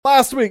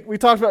Last week, we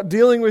talked about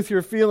dealing with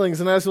your feelings,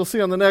 and as you'll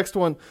see on the next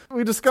one,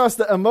 we discussed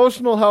that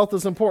emotional health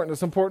is important.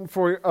 It's important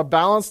for a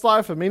balanced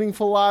life, a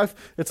meaningful life.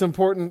 It's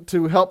important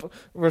to help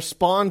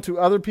respond to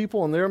other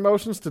people and their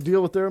emotions, to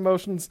deal with their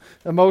emotions.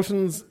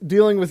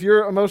 Dealing with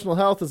your emotional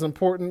health is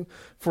important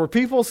for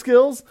people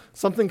skills,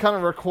 something kind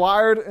of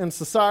required in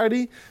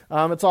society.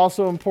 It's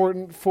also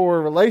important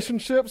for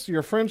relationships,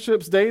 your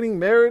friendships, dating,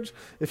 marriage.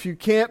 If you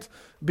can't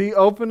be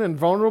open and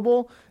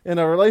vulnerable in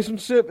a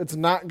relationship, it's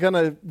not going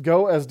to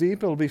go as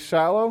deep. It'll be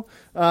shallow.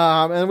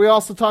 And we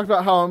also talked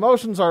about how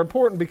emotions are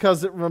important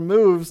because it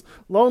removes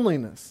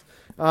loneliness.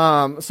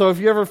 So if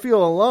you ever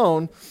feel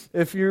alone,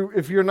 if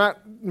you're not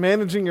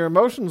managing your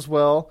emotions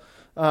well,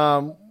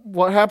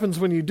 what happens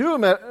when you do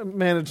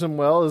manage them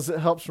well is it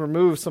helps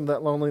remove some of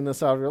that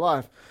loneliness out of your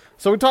life.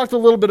 So we talked a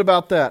little bit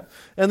about that.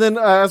 And then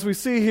as we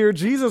see here,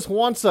 Jesus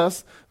wants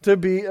us to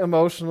be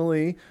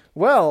emotionally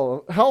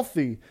well,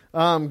 healthy,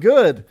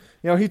 good.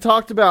 He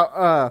talked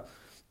about,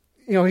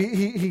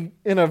 he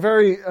in a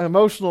very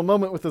emotional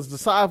moment with his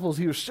disciples,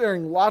 he was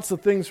sharing lots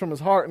of things from his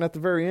heart. And at the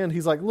very end,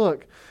 he's like,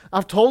 look,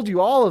 I've told you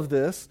all of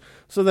this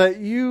so that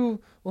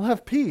you will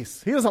have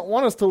peace. He doesn't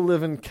want us to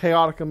live in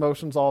chaotic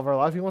emotions all of our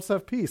life. He wants to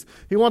have peace.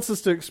 He wants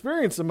us to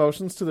experience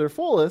emotions to their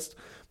fullest,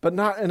 but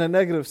not in a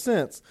negative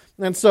sense.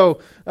 And so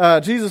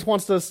Jesus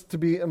wants us to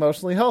be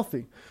emotionally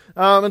healthy.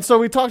 And so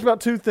we talked about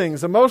two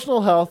things.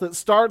 Emotional health, it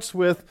starts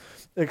with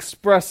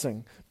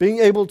expressing, being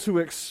able to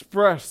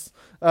express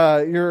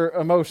your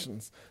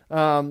emotions.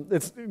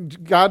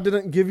 God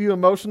didn't give you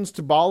emotions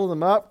to bottle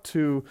them up,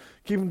 to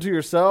keep them to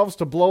yourselves,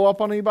 to blow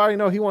up on anybody.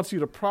 No, he wants you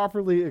to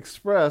properly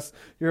express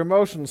your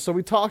emotions. So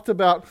we talked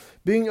about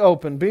being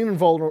open, being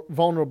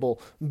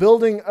vulnerable,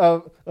 building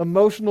an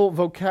emotional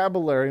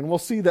vocabulary. And we'll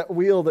see that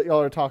wheel that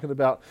y'all are talking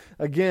about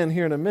again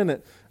here in a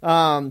minute.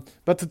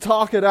 But to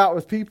talk it out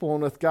with people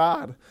and with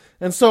God.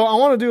 And so I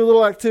want to do a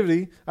little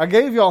activity. I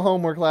gave y'all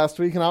homework last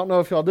week, and I don't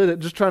know if y'all did it,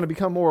 just trying to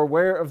become more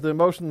aware of the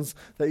emotions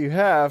that you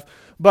have.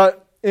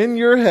 But in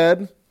your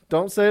head,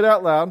 don't say it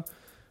out loud,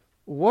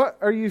 what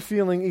are you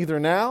feeling either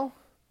now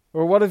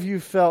or what have you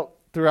felt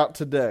throughout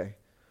today?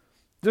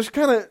 Just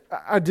kind of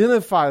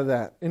identify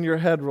that in your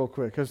head real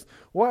quick. Because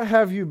what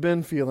have you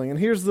been feeling? And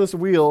here's this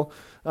wheel.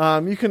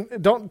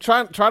 Don't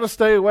try to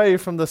stay away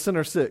from the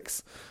center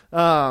six.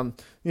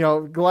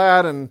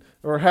 Glad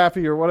or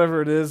happy or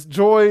whatever it is.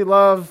 Joy,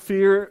 love,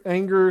 fear,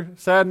 anger,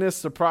 sadness,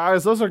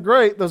 surprise. Those are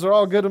great. Those are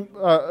all good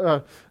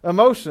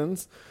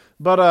emotions.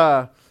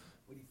 But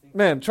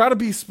man, try to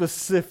be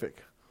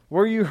specific.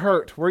 Were you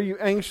hurt? Were you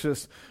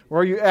anxious?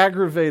 Were you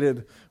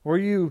aggravated? Were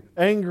you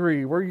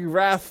angry? Were you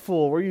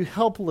wrathful? Were you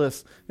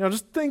helpless?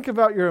 Just think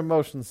about your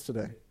emotions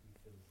today.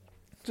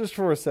 Just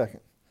for a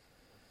second.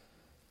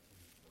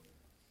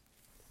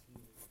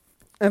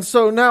 And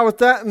so now with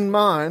that in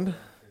mind,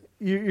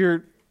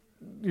 you're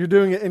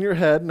doing it in your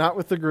head, not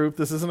with the group.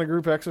 This isn't a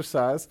group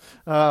exercise.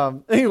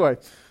 Anyway,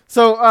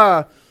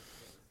 so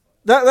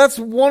that's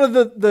one of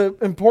the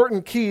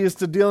important keys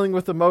to dealing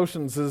with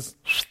emotions is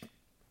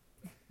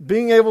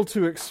being able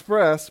to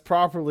express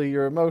properly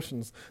your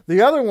emotions.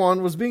 The other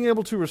one was being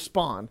able to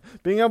respond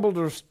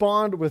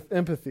with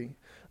empathy.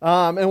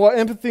 And what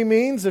empathy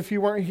means, if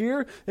you weren't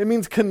here, it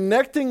means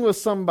connecting with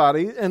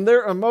somebody and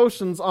their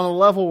emotions on a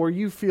level where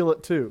you feel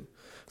it too.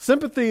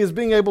 Sympathy is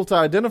being able to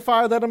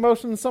identify that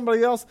emotion in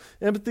somebody else.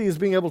 Empathy is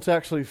being able to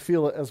actually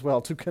feel it as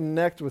well, to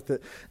connect with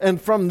it.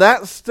 And from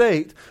that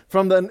state,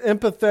 from an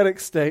empathetic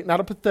state, not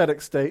a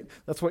pathetic state,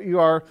 that's what you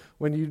are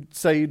when you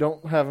say you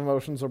don't have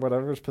emotions or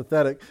whatever, it's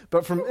pathetic.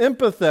 But from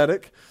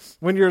empathetic,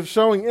 when you're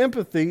showing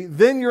empathy,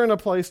 then you're in a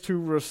place to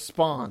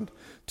respond,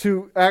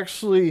 to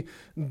actually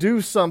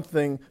do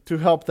something to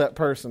help that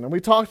person. And we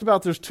talked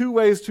about there's two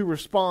ways to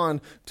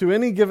respond to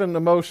any given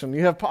emotion.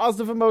 You have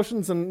positive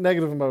emotions and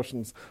negative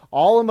emotions.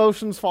 All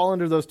emotions fall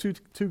under those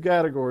two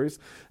categories.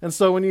 And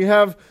so when you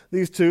have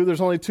these two,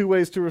 there's only two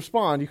ways to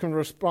respond. You can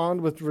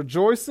respond with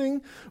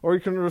rejoicing or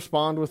you can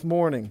respond with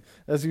mourning,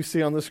 as you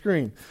see on the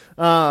screen.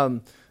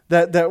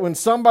 That when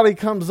somebody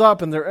comes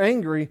up and they're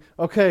angry,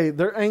 okay,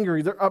 they're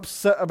angry, they're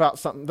upset about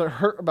something, they're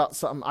hurt about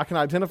something. I can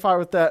identify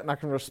with that and I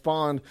can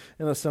respond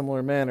in a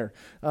similar manner.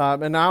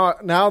 And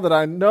now that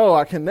I know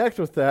I connect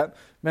with that,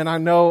 man, I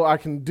know I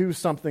can do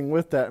something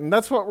with that. And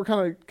that's what we're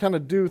kind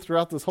of do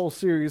throughout this whole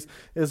series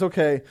is,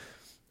 okay,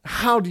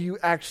 how do you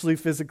actually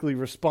physically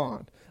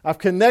respond? I've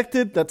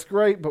connected, that's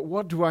great, but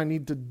what do I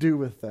need to do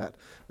with that?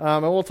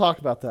 And we'll talk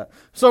about that.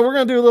 So we're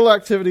going to do a little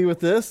activity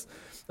with this.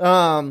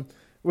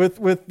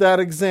 With that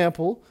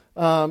example,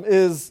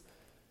 is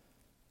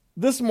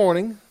this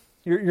morning,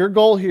 your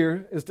goal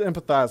here is to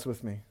empathize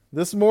with me.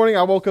 This morning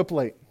I woke up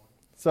late.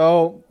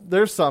 So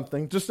there's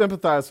something. Just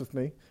empathize with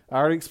me. I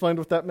already explained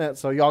what that meant,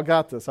 so y'all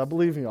got this. I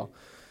believe in y'all.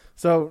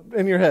 So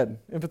in your head,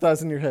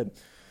 empathize in your head.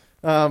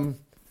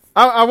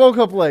 I woke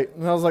up late,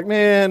 and I was like,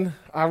 man,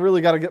 I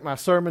really got to get my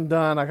sermon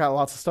done. I got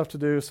lots of stuff to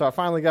do. So I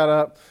finally got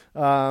up,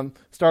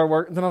 started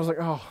work, and then I was like,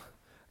 oh,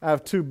 I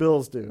have 2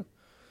 bills due.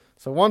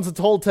 So one's a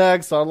toll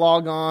tag, so I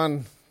log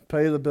on,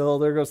 pay the bill.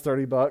 There goes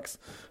 $30.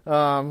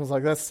 I was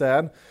like, that's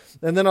sad.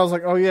 And then I was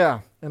like, oh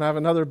yeah, and I have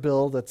another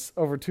bill that's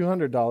over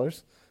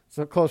 $200,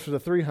 so closer to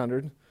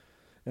 $300,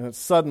 and it's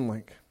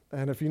Suddenlink.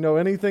 And if you know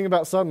anything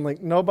about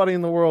Suddenlink, nobody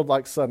in the world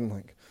likes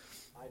Suddenlink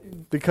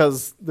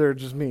because they're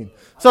just mean.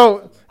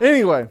 So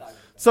anyway,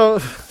 so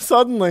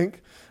Suddenlink,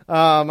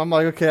 I'm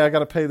like, okay, I got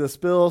to pay this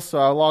bill. So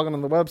I log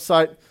on the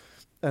website,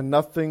 and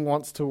nothing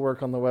wants to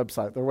work on the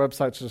website. Their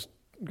website's just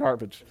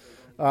garbage.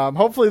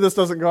 Hopefully this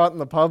doesn't go out in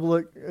the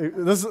public.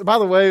 By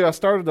the way, I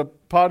started a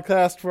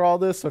podcast for all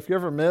this, so if you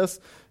ever miss,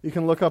 you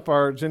can look up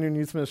our Genuine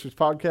Youth Ministries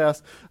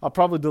podcast. I'll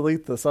probably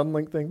delete the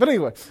Suddenlink thing. But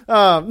anyway,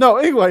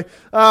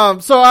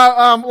 so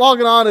I'm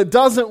logging on. It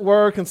doesn't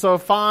work, and so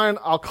fine,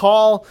 I'll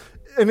call.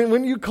 And then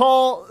when you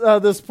call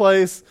this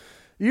place,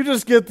 you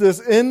just get this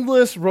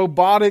endless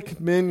robotic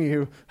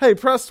menu. Hey,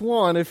 press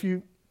 1 if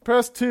you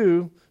press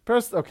 2.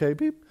 Okay,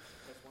 beep.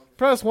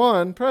 Press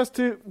 1, press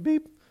 2,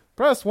 beep.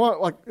 Press 1.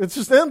 Like, it's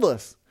just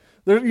endless.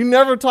 You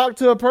never talk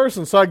to a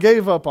person. So I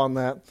gave up on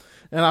that.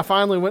 And I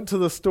finally went to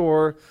the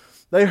store.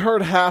 They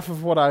heard half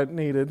of what I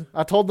needed.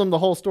 I told them the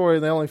whole story,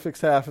 and they only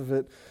fixed half of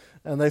it.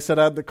 And they said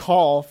I had to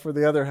call for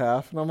the other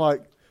half. And I'm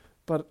like,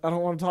 but I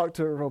don't want to talk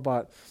to a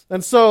robot.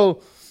 And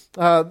so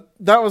that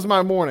was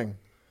my morning.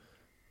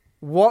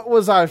 What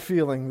was I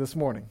feeling this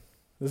morning?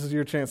 This is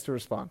your chance to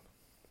respond.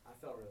 I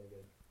felt really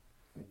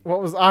good.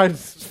 What was I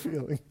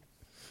feeling?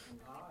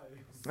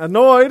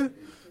 Annoyed.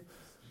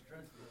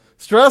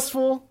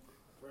 Stressful.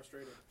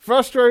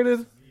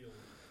 Frustrated.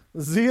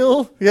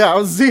 Zeal. Yeah, I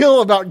was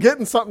zeal about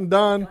getting something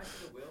done. Can I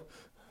see the wheel?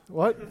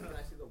 What? Can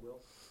I see the wheel?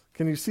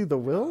 Can you see the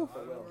will? The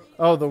wheel.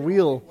 Oh, the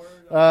wheel.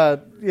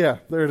 Yeah,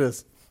 there it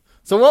is.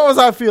 So what was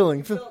I feeling?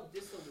 You felt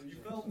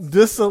disillusioned.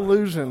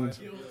 Disillusioned.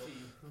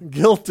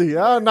 Guilty.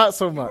 Not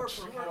so much.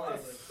 You were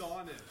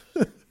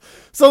astonished.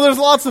 So there's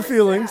lots of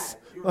feelings.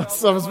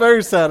 So I was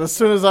very sad as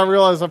soon as I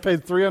realized I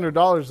paid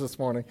 $300 this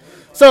morning.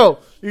 So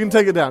you can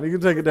take it down. You can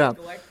take it down.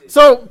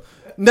 So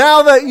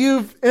now that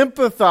you've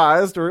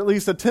empathized, or at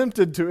least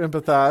attempted to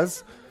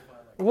empathize,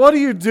 what do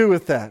you do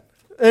with that?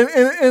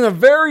 In a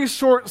very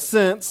short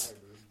sense,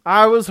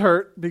 I was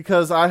hurt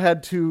because I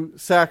had to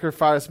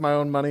sacrifice my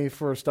own money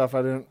for stuff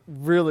I didn't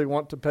really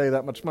want to pay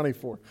that much money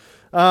for.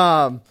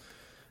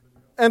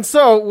 And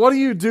so what do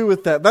you do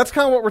with that? That's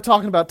kind of what we're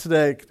talking about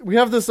today. We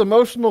have this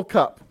emotional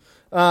cup.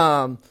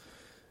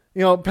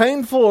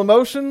 Painful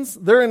emotions,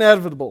 they're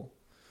inevitable.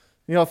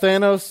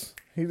 Thanos,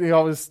 he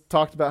always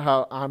talked about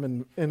how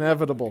I'm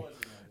inevitable.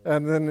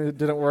 And then it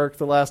didn't work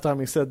the last time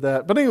he said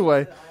that. But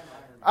anyway,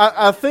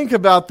 I think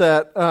about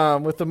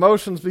that with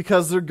emotions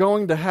because they're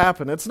going to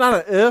happen. It's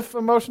not an if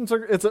emotions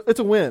are, it's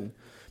a when.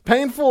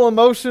 Painful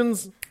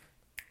emotions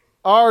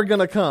are going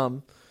to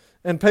come.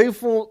 And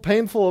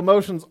painful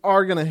emotions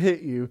are going to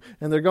hit you,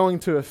 and they're going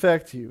to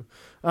affect you.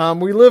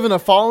 We live in a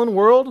fallen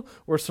world.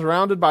 We're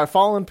surrounded by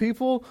fallen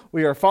people.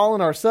 We are fallen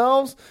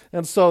ourselves.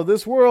 And so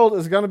this world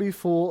is going to be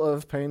full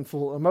of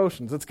painful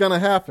emotions. It's going to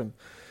happen.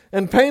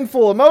 And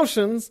painful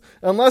emotions,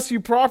 unless you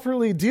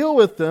properly deal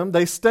with them,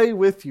 they stay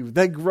with you.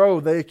 They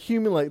grow. They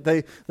accumulate.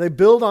 They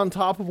build on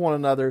top of one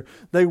another.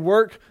 They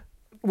work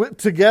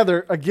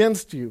together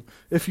against you.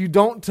 If you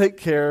don't take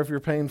care of your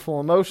painful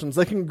emotions,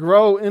 they can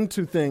grow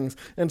into things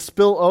and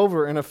spill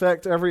over and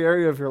affect every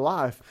area of your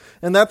life.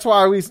 And that's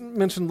why we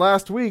mentioned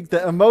last week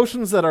that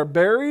emotions that are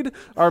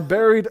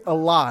buried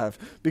alive.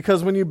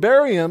 Because when you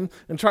bury them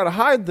and try to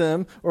hide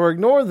them or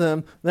ignore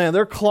them, man,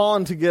 they're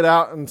clawing to get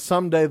out, and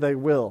someday they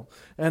will.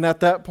 And at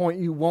that point,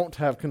 you won't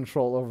have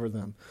control over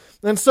them.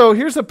 And so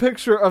here's a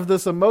picture of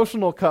this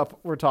emotional cup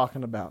we're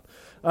talking about.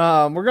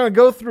 We're going to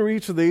go through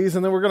each of these,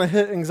 and then we're going to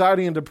hit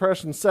anxiety and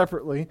depression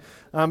separately,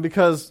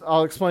 because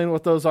I'll explain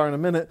what those are in a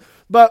minute.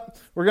 But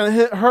we're going to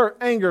hit hurt,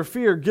 anger,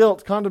 fear,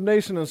 guilt,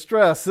 condemnation, and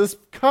stress. This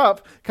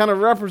cup kind of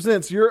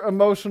represents your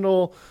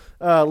emotional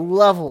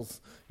levels,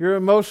 your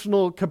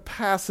emotional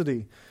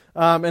capacity.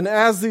 And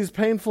as these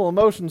painful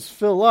emotions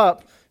fill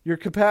up, your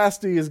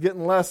capacity is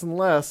getting less and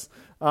less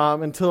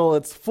until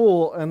it's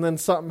full, and then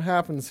something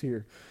happens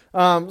here.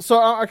 So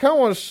I kind of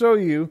want to show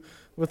you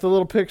with a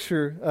little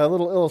picture, a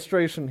little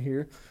illustration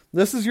here.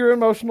 This is your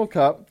emotional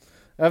cup.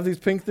 I have these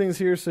pink things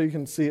here so you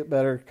can see it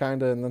better,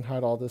 kind of, and then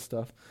hide all this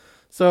stuff.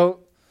 So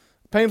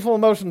painful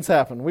emotions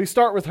happen. We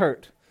start with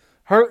hurt.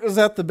 Hurt is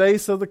at the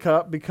base of the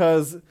cup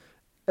because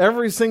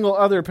every single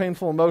other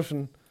painful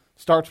emotion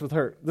starts with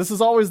hurt. This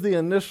is always the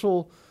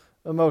initial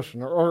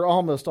emotion, or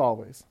almost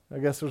always. I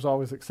guess there's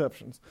always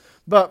exceptions.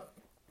 But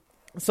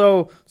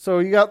so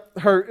you got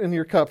hurt in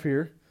your cup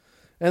here.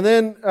 And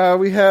then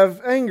we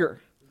have anger.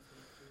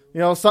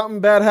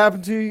 Something bad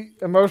happened to you,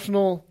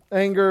 emotional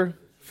anger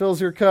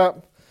fills your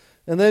cup.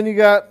 And then you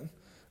got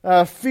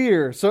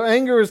fear. So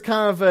anger is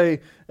kind of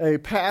a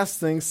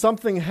past thing.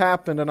 Something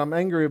happened and I'm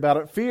angry about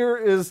it. Fear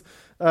is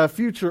a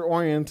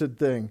future-oriented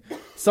thing.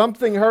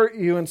 Something hurt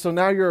you, and so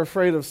now you're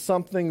afraid of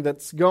something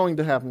that's going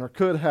to happen or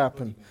could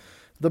happen.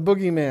 The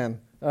boogeyman,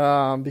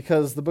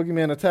 because the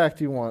boogeyman attacked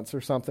you once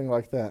or something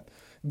like that.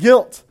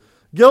 Guilt.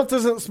 Guilt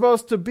isn't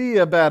supposed to be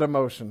a bad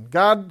emotion.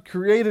 God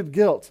created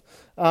guilt,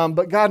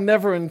 but God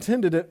never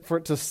intended it for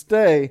it to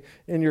stay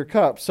in your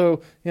cup.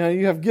 So,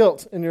 you have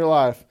guilt in your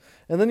life.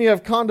 And then you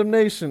have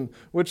condemnation,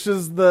 which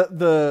is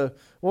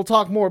we'll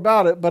talk more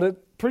about it, but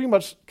it pretty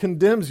much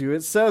condemns you.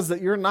 It says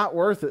that you're not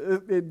worth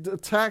it. It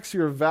attacks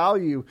your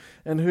value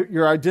and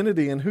your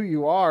identity and who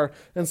you are.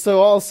 And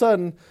so all of a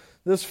sudden,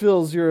 this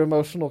fills your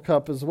emotional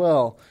cup as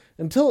well,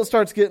 until it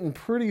starts getting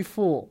pretty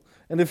full.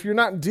 And if you're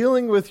not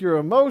dealing with your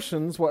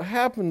emotions, what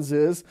happens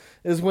is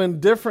when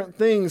different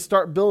things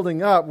start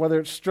building up, whether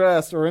it's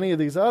stress or any of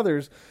these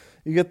others,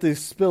 you get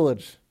this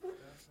spillage.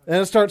 And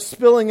it starts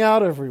spilling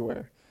out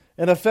everywhere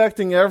and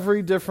affecting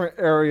every different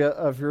area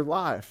of your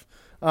life.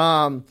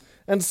 And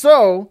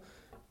so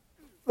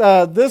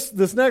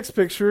this next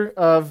picture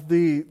of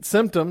the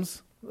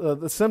symptoms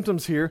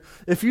here,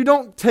 if you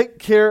don't take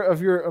care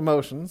of your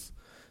emotions,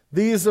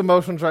 these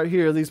emotions right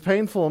here, these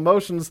painful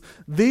emotions,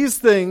 these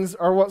things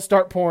are what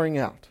start pouring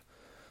out.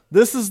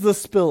 This is the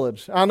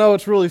spillage. I know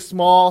it's really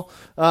small,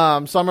 so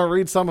I'm going to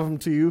read some of them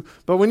to you.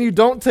 But when you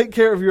don't take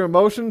care of your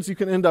emotions, you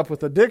can end up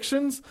with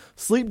addictions,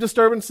 sleep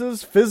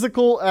disturbances,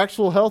 physical,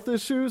 actual health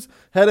issues,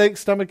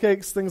 headaches, stomach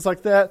aches, things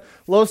like that,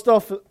 low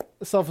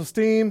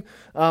self-esteem,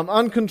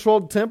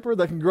 uncontrolled temper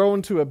that can grow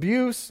into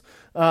abuse,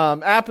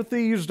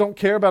 apathy, you just don't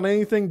care about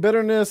anything,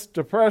 bitterness,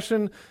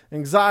 depression,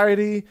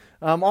 anxiety,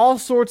 all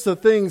sorts of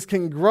things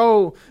can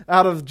grow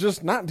out of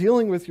just not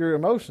dealing with your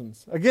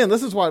emotions. Again,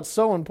 this is why it's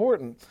so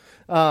important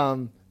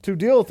to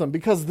deal with them,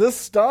 because this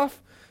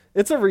stuff,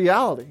 it's a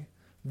reality.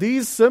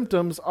 These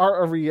symptoms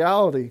are a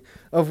reality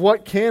of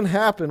what can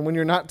happen when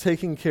you're not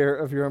taking care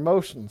of your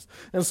emotions.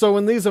 And so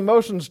when these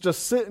emotions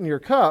just sit in your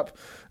cup,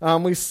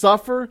 we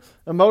suffer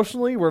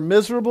emotionally, we're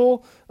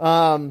miserable,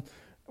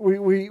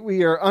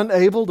 we are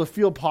unable to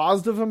feel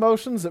positive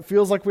emotions. It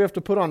feels like we have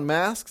to put on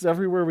masks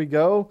everywhere we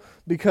go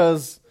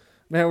because,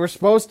 man, we're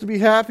supposed to be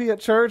happy at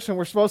church and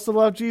we're supposed to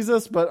love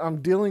Jesus, but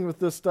I'm dealing with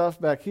this stuff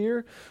back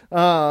here.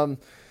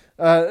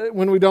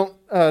 When we don't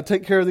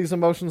take care of these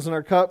emotions in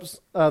our cups,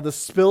 the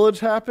spillage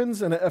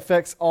happens and it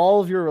affects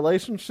all of your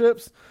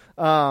relationships.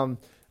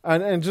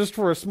 And just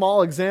for a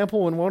small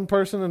example, when one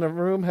person in a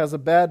room has a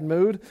bad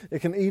mood, it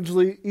can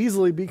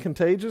easily be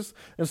contagious.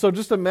 And so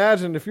just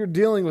imagine if you're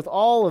dealing with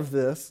all of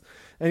this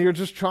and you're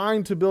just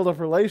trying to build up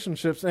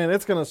relationships, and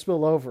it's going to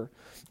spill over.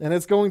 And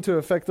it's going to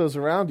affect those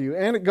around you.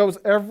 And it goes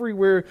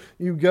everywhere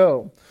you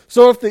go.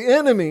 So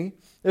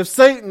if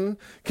Satan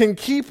can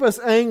keep us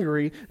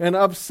angry and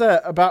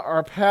upset about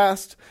our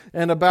past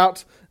and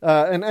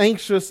and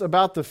anxious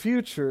about the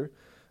future,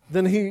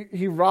 then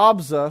he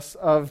robs us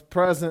of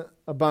present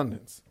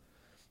abundance,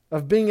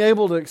 of being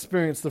able to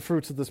experience the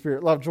fruits of the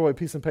Spirit, love, joy,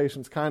 peace, and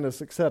patience,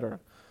 kindness, etc.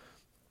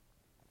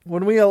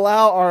 When we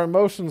allow our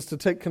emotions to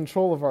take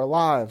control of our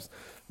lives,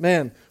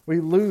 man, we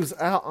lose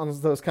out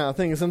on those kind of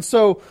things. And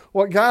so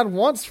what God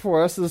wants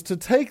for us is to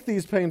take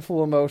these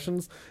painful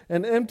emotions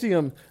and empty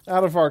them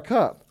out of our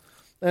cup,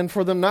 and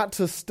for them not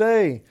to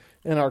stay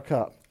in our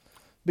cup,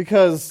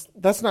 because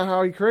that's not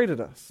how He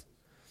created us.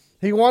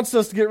 He wants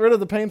us to get rid of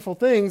the painful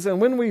things, and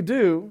when we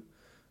do,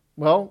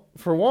 well,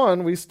 for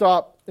one, we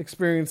stop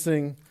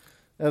experiencing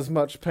as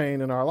much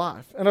pain in our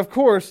life. And of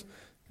course,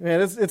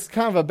 man, it's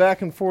kind of a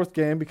back and forth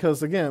game,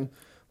 because again,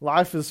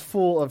 life is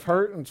full of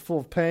hurt and it's full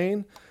of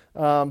pain.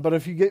 But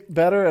if you get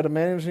better at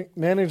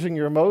managing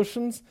your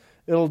emotions,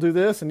 it'll do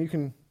this, and you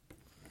can,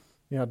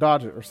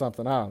 dodge it or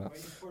something. I don't know.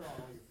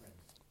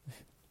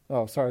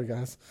 Oh, sorry,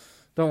 guys.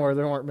 Don't worry,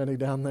 there weren't many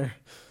down there.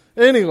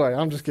 Anyway,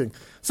 I'm just kidding.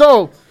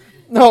 So,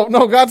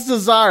 no, God's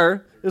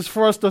desire is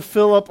for us to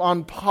fill up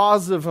on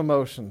positive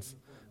emotions,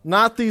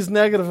 not these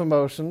negative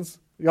emotions.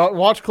 Y'all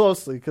watch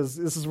closely, because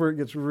this is where it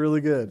gets really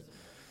good.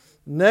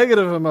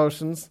 Negative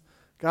emotions,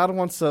 God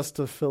wants us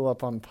to fill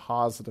up on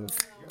positive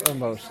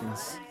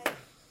emotions.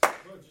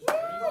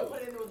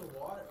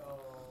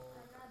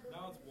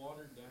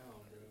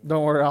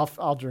 Don't worry,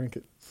 I'll drink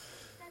it.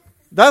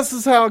 This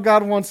is how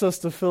God wants us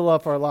to fill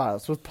up our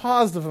lives, with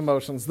positive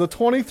emotions, the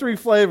 23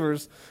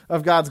 flavors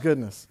of God's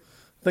goodness.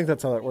 I think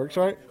that's how that works,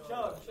 right?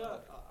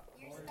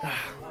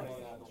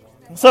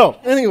 So,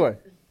 anyway.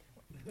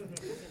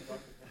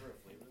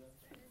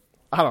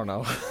 I don't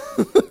know.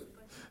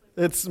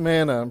 It's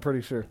manna, I'm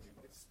pretty sure.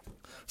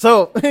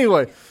 So,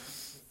 anyway,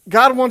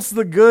 God wants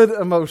the good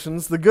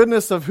emotions, the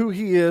goodness of who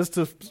He is,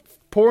 to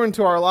pour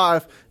into our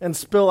life and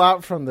spill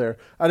out from there.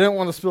 I didn't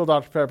want to spill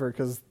Dr. Pepper,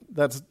 because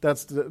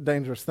that's the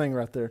dangerous thing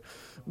right there.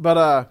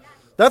 But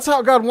that's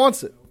how God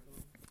wants it,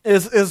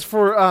 is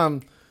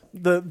for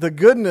the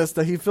goodness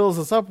that He fills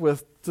us up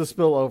with to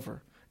spill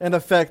over and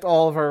affect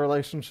all of our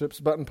relationships,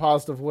 but in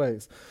positive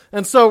ways.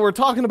 And so we're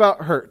talking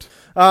about hurt.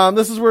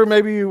 This is where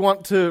maybe you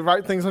want to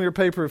write things on your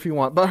paper if you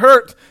want. But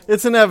hurt,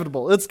 it's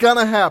inevitable. It's going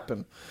to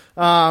happen.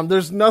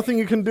 There's nothing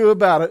you can do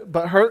about it,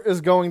 but hurt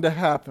is going to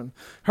happen.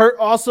 Hurt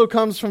also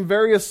comes from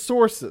various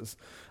sources.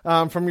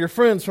 From your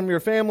friends, from your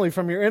family,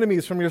 from your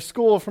enemies, from your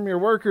school, from your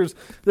workers.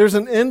 There's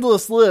an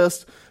endless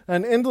list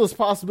and endless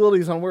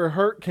possibilities on where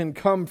hurt can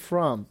come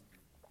from.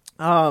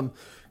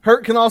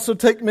 Hurt can also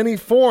take many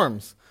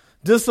forms.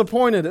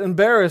 disappointed,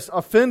 embarrassed,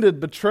 offended,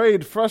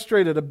 betrayed,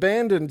 frustrated,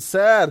 abandoned,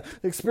 sad,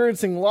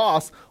 experiencing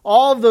loss.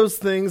 All of those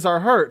things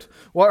are hurt.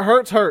 What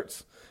hurts,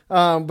 hurts.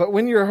 But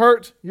when you're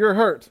hurt, you're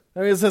hurt.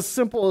 I mean, it's as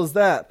simple as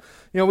that.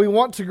 We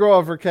want to grow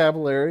a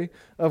vocabulary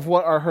of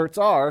what our hurts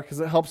are because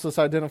it helps us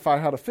identify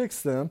how to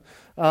fix them.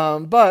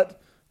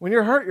 But when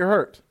you're hurt, you're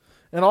hurt.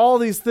 And all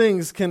these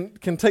things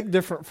can take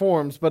different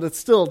forms, but it's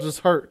still just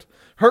hurt.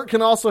 Hurt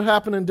can also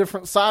happen in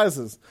different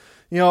sizes.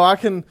 I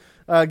can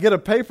get a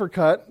paper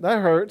cut.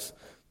 That hurts.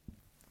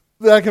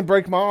 Then I can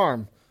break my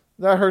arm.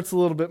 That hurts a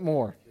little bit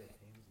more.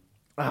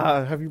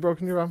 Have you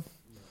broken your arm?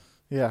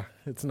 Yeah,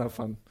 it's no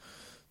fun.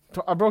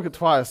 I broke it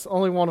twice.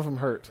 Only one of them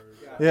hurt.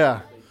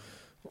 Yeah.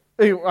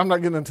 Anyway, I'm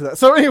not getting into that.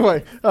 So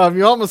anyway,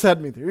 you almost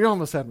had me there. You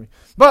almost had me.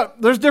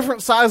 But there's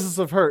different sizes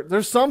of hurt.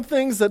 There's some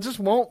things that just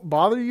won't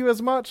bother you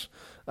as much.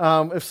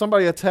 If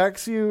somebody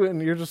attacks you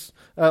and you're just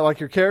like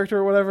your character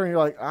or whatever, and you're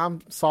like, I'm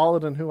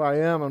solid in who I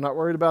am. I'm not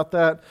worried about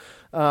that.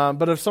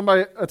 But if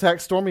somebody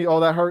attacks Stormy,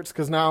 that hurts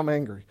because now I'm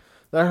angry.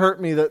 That hurt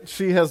me that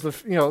she has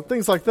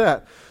things like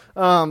that.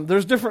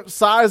 There's different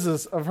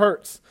sizes of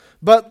hurts.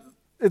 But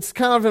it's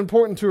kind of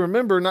important to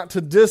remember not to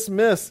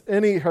dismiss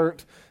any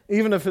hurt,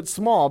 even if it's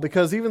small,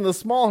 because even the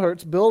small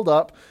hurts build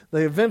up.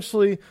 They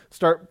eventually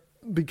start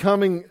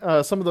becoming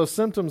some of those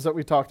symptoms that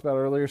we talked about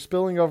earlier,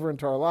 spilling over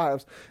into our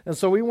lives. And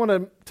so we want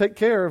to take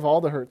care of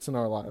all the hurts in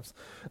our lives.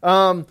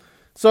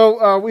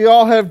 So we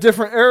all have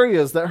different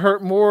areas that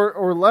hurt more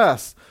or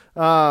less.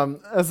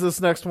 As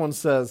this next one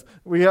says,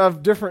 we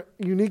have different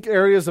unique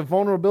areas of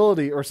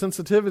vulnerability or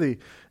sensitivity.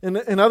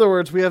 In other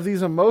words, we have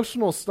these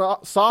emotional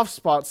soft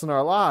spots in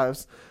our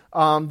lives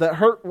that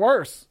hurt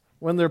worse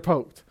when they're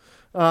poked.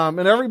 And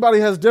everybody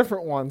has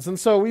different ones. And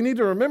so we need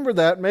to remember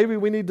that. Maybe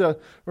we need to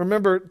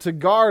remember to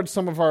guard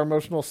some of our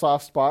emotional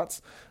soft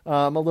spots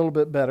a little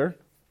bit better.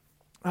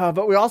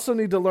 But we also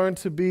need to learn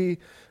to be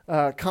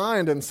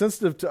kind and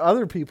sensitive to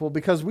other people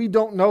because we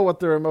don't know what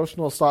their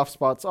emotional soft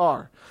spots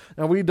are.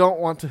 And we don't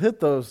want to hit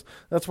those.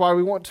 That's why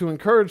we want to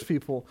encourage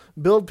people,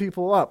 build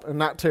people up, and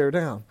not tear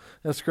down,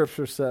 as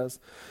Scripture says.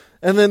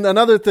 And then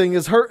another thing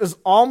is hurt is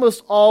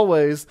almost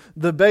always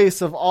the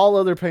base of all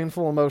other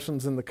painful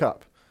emotions in the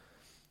cup.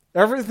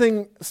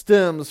 Everything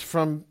stems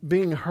from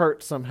being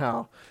hurt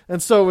somehow.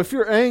 And so if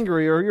you're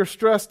angry or you're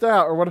stressed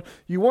out or what,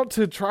 you want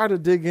to try to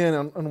dig in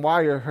on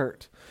why you're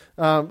hurt.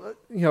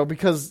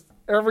 Because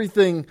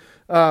everything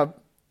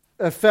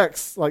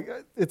affects,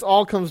 it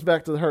all comes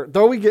back to the hurt.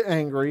 Though we get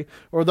angry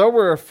or though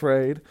we're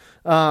afraid,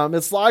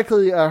 it's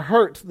likely a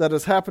hurt that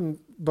has happened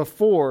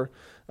before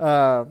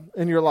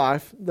in your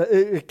life.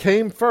 It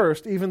came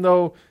first, even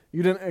though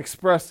you didn't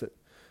express it.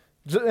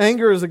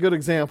 Anger is a good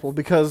example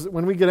because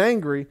when we get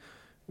angry,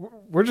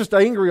 we're just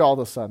angry all of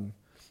a sudden.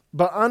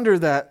 But under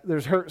that,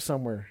 there's hurt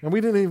somewhere. And we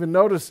didn't even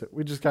notice it.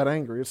 We just got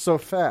angry. It's so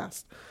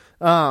fast.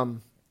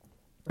 And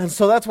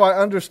so that's why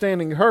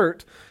understanding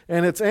hurt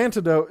and its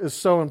antidote is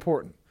so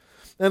important.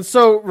 And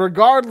so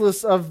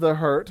regardless of the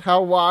hurt,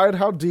 how wide,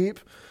 how deep,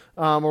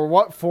 or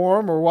what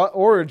form or what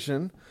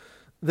origin,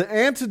 the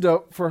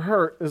antidote for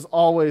hurt is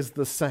always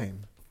the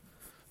same.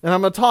 And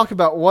I'm going to talk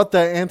about what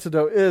that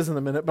antidote is in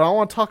a minute, but I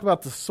want to talk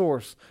about the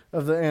source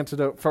of the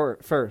antidote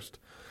first.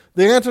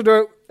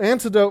 The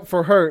antidote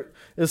for hurt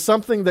is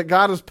something that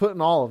God has put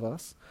in all of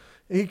us.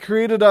 He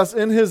created us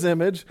in His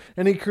image,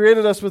 and He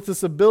created us with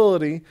this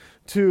ability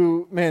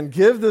to,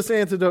 give this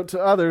antidote to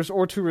others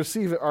or to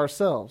receive it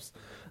ourselves.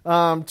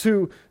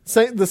 To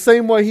say the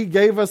same way He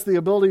gave us the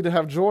ability to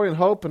have joy and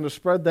hope and to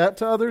spread that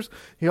to others,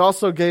 He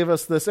also gave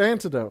us this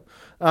antidote.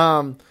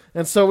 And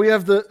so we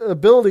have the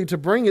ability to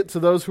bring it to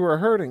those who are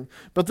hurting.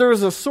 But there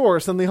is a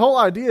source, and the whole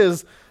idea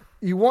is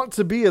you want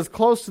to be as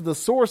close to the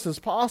source as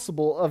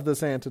possible of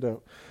this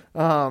antidote.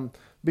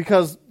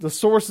 Because the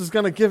source is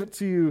going to give it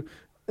to you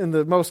in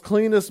the most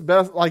cleanest,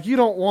 best. You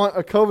don't want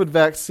a COVID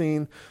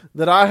vaccine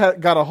that I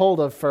got a hold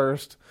of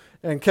first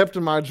and kept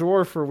in my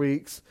drawer for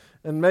weeks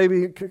and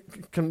maybe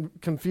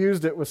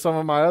confused it with some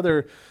of my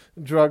other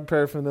drug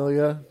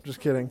paraphernalia. Just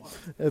kidding.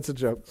 It's a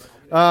joke.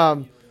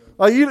 We're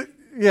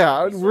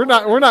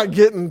not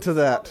getting to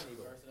that.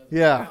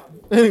 Yeah.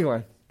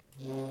 Anyway.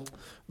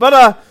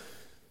 But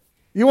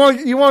you want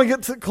to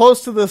get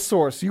close to this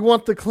source. You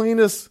want the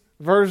cleanest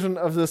version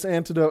of this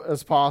antidote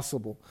as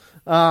possible.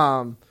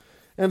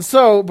 And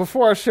so,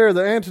 before I share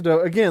the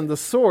antidote, again, the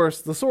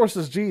source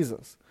is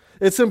Jesus.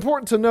 It's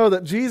important to know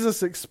that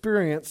Jesus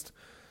experienced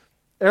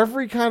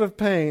every kind of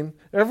pain,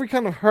 every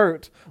kind of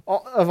hurt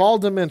of all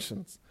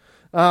dimensions.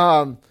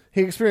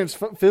 He experienced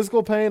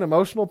physical pain,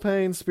 emotional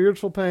pain,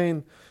 spiritual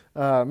pain,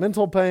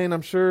 mental pain,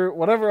 I'm sure,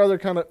 whatever other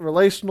kind of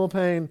relational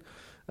pain.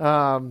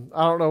 I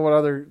don't know what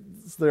others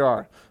there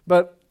are.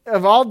 But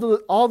of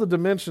all the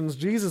dimensions,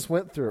 Jesus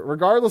went through it.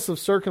 Regardless of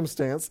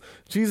circumstance,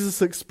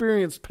 Jesus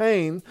experienced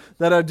pain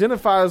that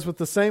identifies with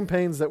the same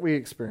pains that we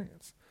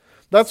experience.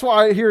 That's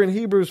why here in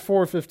Hebrews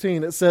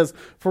 4:15 it says,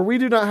 "For we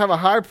do not have a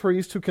high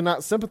priest who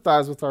cannot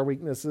sympathize with our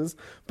weaknesses,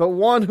 but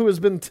one who has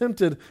been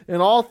tempted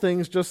in all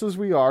things just as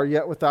we are,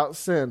 yet without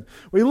sin."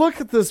 We look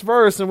at this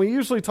verse and we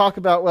usually talk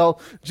about,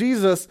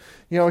 Jesus,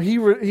 he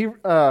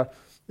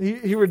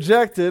He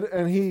rejected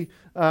and he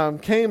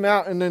came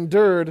out and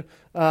endured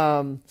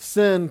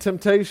sin,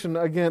 temptation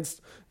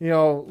against,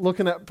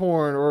 looking at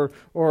porn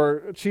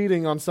or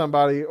cheating on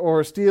somebody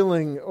or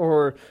stealing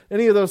or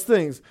any of those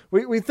things.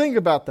 We think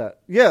about that.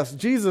 Yes,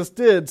 Jesus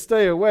did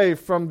stay away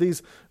from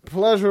these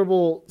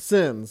pleasurable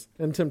sins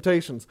and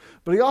temptations,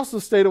 but he also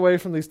stayed away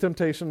from these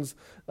temptations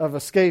of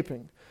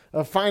escaping,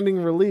 of finding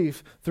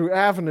relief through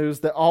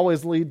avenues that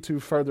always lead to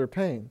further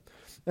pain.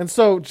 And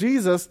so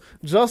Jesus,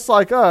 just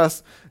like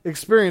us,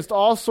 experienced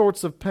all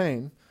sorts of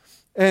pain.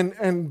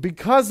 And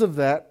because of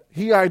that,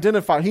 he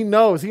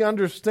knows, he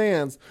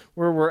understands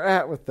where we're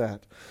at with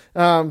that.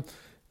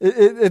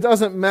 It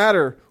doesn't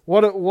matter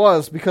what it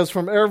was, because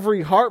from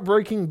every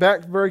heartbreaking,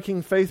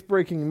 back-breaking,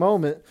 faith-breaking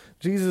moment,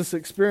 Jesus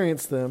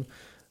experienced them,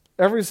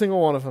 every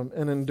single one of them,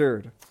 and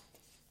endured.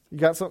 You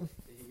got something?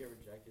 Did he get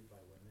rejected by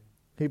women?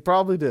 He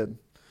probably did.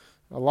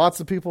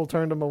 Lots of people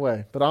turned him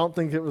away, but I don't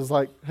think it was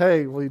like,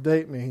 hey, will you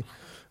date me?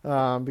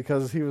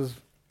 Because he was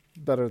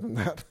better than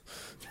that.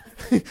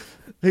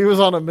 He was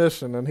on a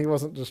mission, and he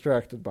wasn't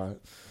distracted by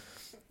it.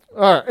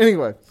 All right,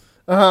 anyway.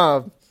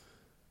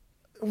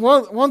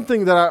 One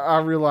thing that I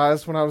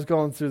realized when I was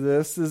going through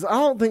this is I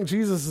don't think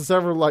Jesus is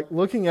ever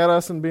looking at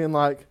us and being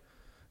like,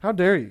 how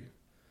dare you?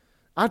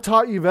 I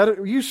taught you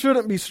better. You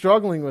shouldn't be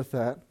struggling with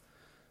that.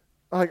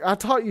 I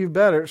taught you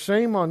better.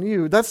 Shame on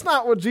you. That's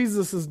not what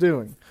Jesus is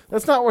doing.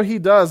 That's not what he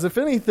does. If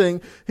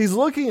anything, he's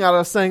looking at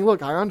us saying,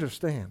 look, I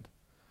understand.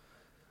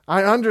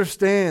 I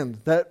understand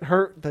that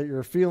hurt that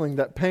you're feeling,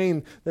 that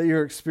pain that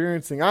you're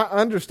experiencing. I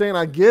understand.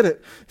 I get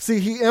it. See,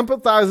 he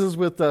empathizes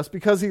with us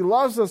because he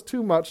loves us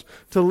too much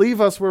to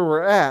leave us where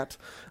we're at.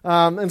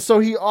 And so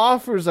he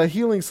offers a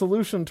healing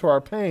solution to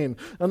our pain,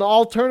 an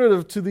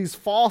alternative to these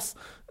false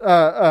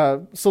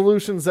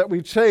solutions that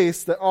we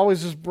chase that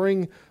always just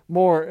bring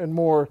more and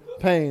more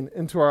pain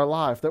into our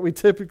life that we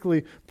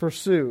typically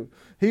pursue.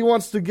 He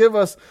wants to give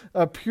us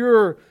a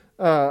pure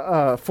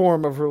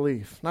form of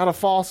relief, not a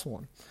false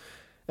one.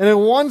 And in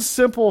one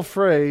simple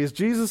phrase,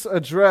 Jesus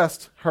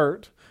addressed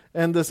hurt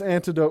and this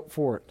antidote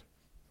for it.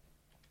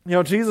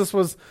 Jesus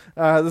was,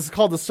 this is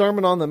called the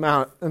Sermon on the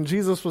Mount, and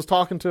Jesus was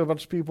talking to a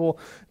bunch of people,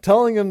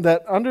 telling them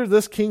that under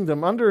this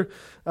kingdom, under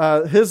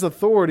his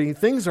authority,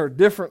 things are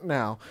different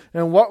now.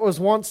 And what was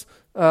once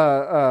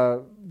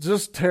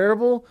just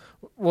terrible,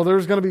 well,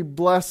 there's going to be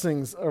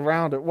blessings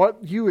around it.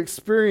 What you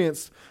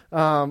experienced,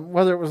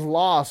 whether it was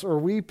loss or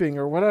weeping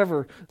or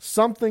whatever,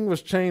 something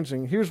was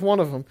changing. Here's one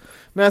of them.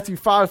 Matthew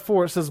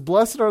 5:4, it says,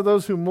 "Blessed are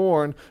those who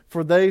mourn,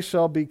 for they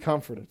shall be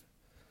comforted."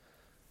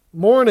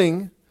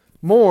 Mourn,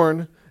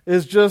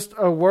 is just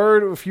a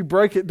word. If you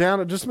break it down,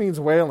 it just means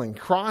wailing,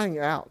 crying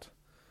out.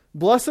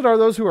 Blessed are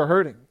those who are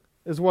hurting,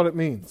 is what it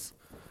means.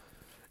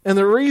 And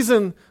the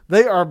reason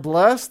they are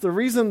blessed, the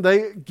reason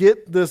they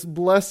get this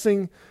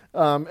blessing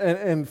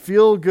and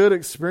feel good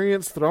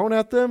experience thrown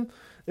at them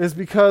is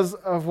because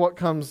of what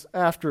comes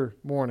after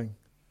mourning.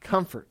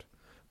 Comfort.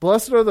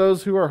 Blessed are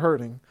those who are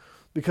hurting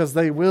because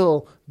they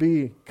will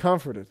be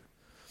comforted.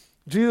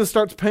 Jesus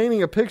starts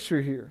painting a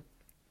picture here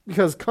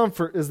because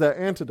comfort is that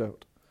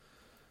antidote.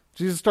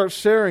 Jesus starts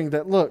sharing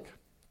that, look,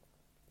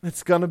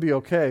 it's going to be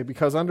okay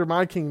because under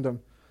my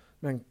kingdom,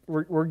 man,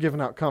 we're giving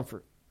out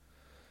comfort.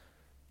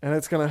 And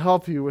it's going to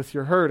help you with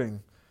your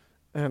hurting.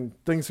 And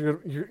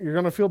you're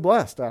going to feel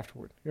blessed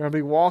afterward. You're going to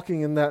be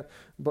walking in that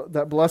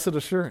blessed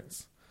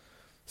assurance.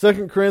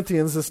 2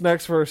 Corinthians, this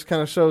next verse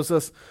kind of shows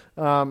us,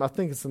 I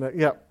think it's the next,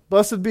 yeah.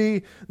 "Blessed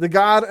be the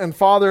God and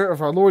Father of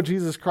our Lord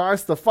Jesus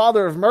Christ, the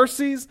Father of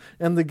mercies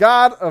and the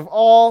God of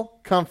all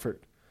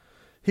comfort.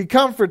 He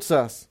comforts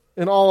us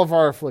in all of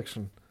our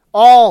affliction.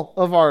 All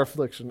of our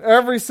affliction.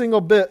 Every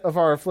single bit of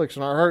our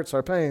affliction, our hurts,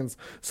 our pains,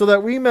 so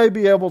that we may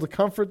be able to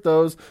comfort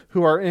those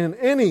who are in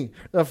any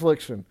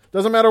affliction."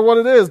 Doesn't matter what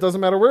it is,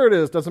 doesn't matter where it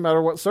is, doesn't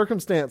matter what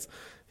circumstance.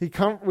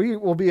 We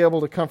will be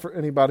able to comfort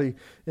anybody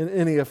in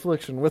any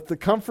affliction with the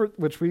comfort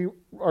which we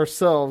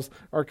ourselves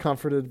are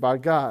comforted by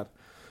God.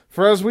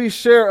 "For as we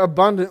share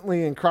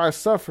abundantly in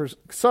Christ's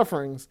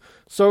sufferings,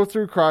 so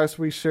through Christ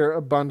we share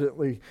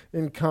abundantly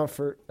in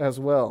comfort as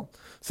well."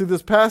 See,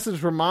 this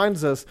passage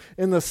reminds us,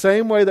 in the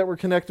same way that we're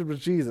connected with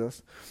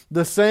Jesus,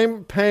 the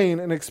same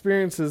pain and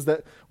experiences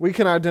that we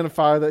can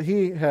identify that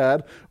he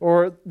had,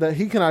 or that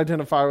he can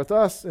identify with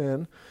us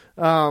in,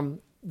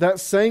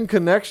 that same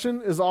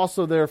connection is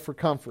also there for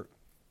comfort.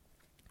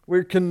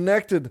 We're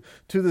connected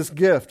to this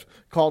gift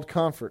called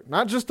comfort.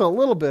 Not just a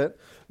little bit,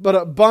 but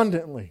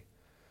abundantly.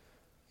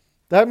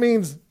 That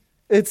means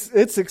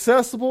it's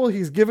accessible,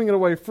 he's giving it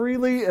away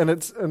freely, and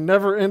it's a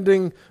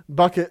never-ending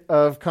bucket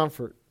of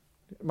comfort.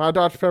 My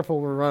Dr. Pepper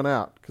will run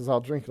out because I'll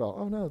drink it all.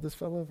 Oh no, this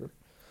fell over.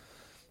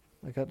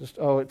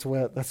 It's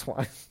wet, that's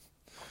why.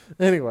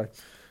 Anyway,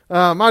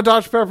 my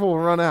Dr. Pepper will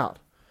run out,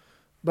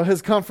 but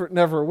his comfort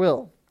never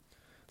will.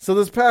 So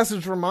this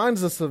passage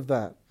reminds us of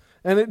that.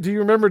 And do you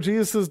remember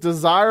Jesus'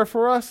 desire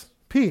for us?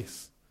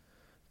 Peace.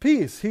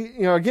 Peace. He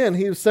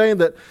was saying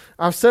that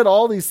I've said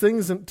all these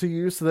things to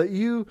you so that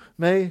you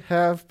may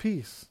have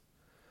peace.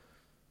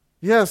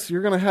 Yes,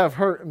 you're going to have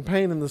hurt and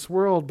pain in this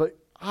world, but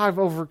I've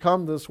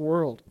overcome this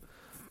world.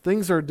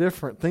 things are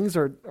different. Things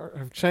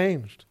have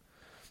changed.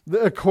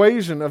 The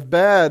equation of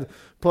bad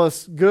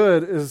plus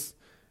good is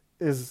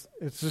it's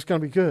just going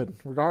to be good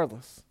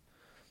regardless.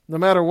 No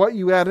matter what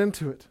you add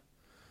into it,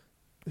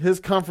 his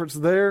comfort's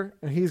there,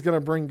 and he's going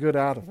to bring good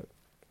out of it.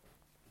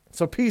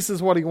 So peace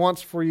is what he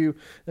wants for you,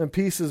 and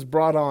peace is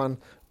brought on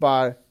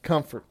by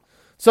comfort.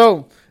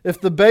 So if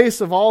the base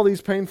of all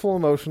these painful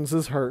emotions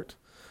is hurt,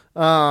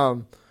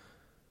 then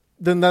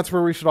that's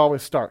where we should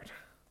always start.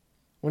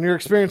 When you're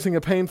experiencing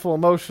a painful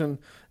emotion,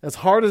 as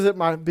hard as it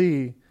might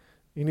be,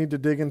 you need to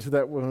dig into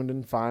that wound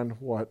and find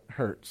what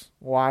hurts,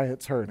 why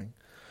it's hurting.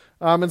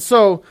 And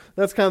so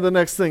that's kind of the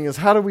next thing is,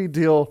 how do we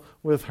deal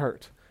with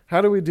hurt?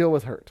 How do we deal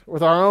with hurt,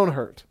 with our own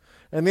hurt?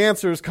 And the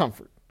answer is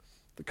comfort.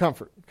 The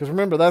comfort. Because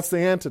remember, that's the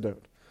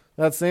antidote.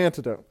 That's the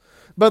antidote.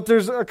 But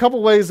there's a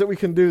couple ways that we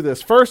can do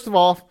this. First of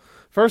all,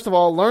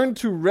 learn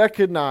to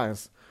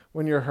recognize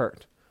when you're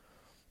hurt.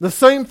 The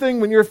same thing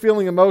when you're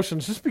feeling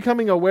emotions. Just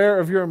becoming aware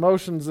of your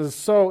emotions is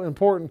so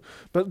important.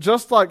 But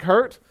just like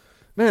hurt,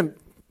 man,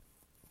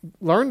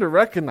 learn to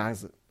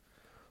recognize it.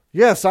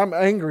 Yes, I'm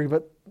angry,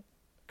 but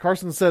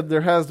Carson said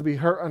there has to be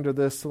hurt under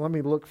this, so let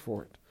me look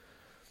for it.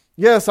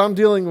 Yes, I'm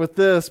dealing with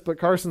this, but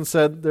Carson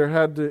said there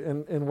had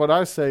to, and what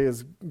I say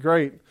is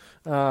great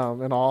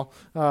and all.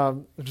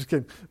 I'm just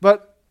kidding.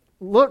 But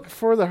look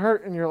for the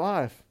hurt in your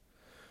life.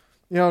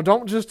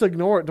 Don't just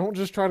ignore it. Don't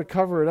just try to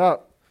cover it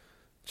up.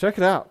 Check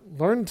it out.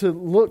 Learn to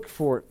look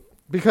for it.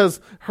 Because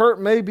hurt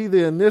may be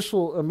the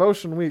initial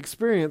emotion we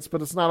experience,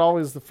 but it's not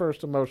always the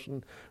first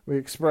emotion we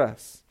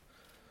express.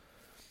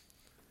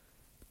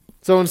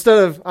 So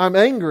instead of I'm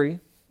angry,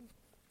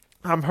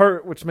 I'm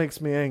hurt, which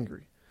makes me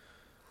angry.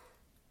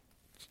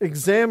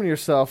 Examine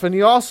yourself. And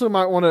you also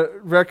might want to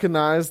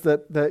recognize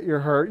that you're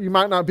hurt. You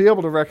might not be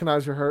able to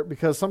recognize you're hurt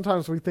because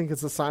sometimes we think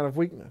it's a sign of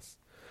weakness,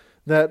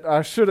 that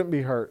I shouldn't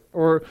be hurt,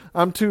 or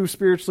I'm too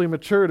spiritually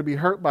mature to be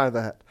hurt by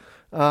that.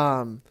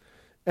 And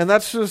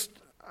that's just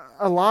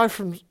a lie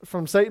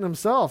from Satan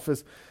himself.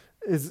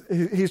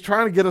 He's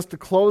trying to get us to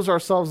close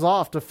ourselves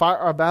off, to fight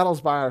our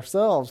battles by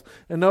ourselves.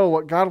 And no,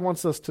 what God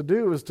wants us to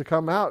do is to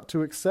come out,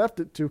 to accept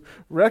it, to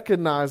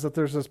recognize that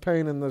there's this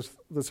pain and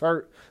this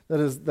hurt that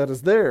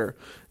is there,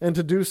 and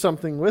to do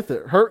something with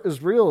it. Hurt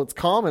is real. It's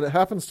common. It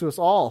happens to us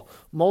all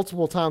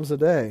multiple times a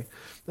day.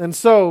 And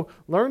so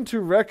learn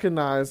to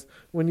recognize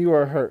when you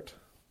are hurt.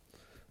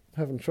 I'm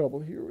having trouble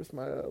here with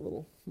my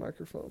little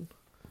microphone.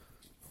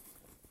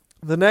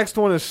 The next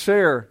one is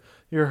share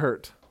your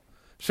hurt.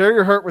 Share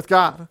your hurt with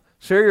God.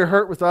 Share your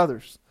hurt with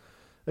others.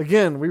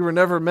 Again, we were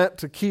never meant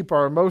to keep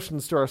our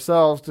emotions to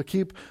ourselves, to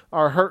keep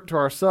our hurt to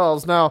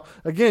ourselves. Now,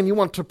 again, you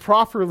want to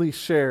properly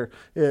share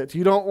it.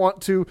 You don't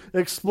want to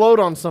explode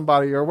on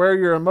somebody or wear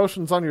your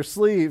emotions on your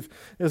sleeve,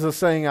 is a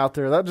saying out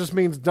there. That just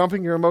means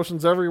dumping your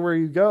emotions everywhere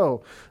you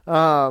go.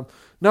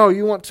 No,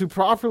 you want to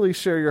properly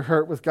share your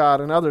hurt with God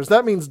and others.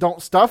 That means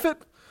don't stuff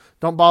it.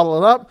 Don't bottle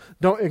it up.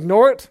 Don't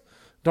ignore it.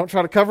 Don't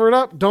try to cover it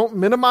up. Don't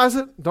minimize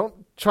it. Don't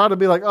try to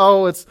be like,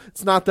 oh, it's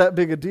not that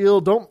big a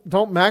deal.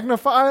 Don't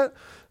magnify it.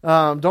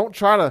 Don't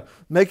try to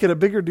make it a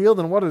bigger deal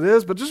than what it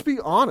is, but just be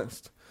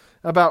honest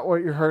about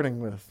what you're hurting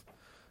with.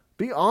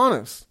 Be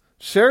honest.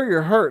 Share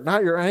your hurt,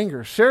 not your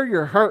anger. Share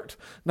your hurt,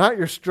 not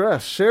your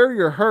stress. Share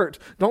your hurt.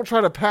 Don't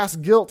try to pass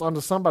guilt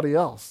onto somebody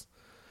else.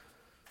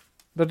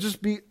 But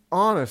just be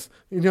honest.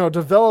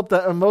 Develop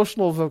that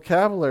emotional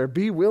vocabulary.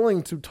 Be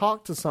willing to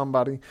talk to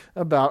somebody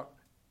about,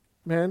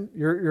 man,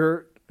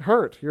 your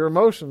hurt, your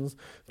emotions,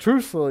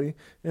 truthfully,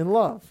 in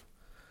love.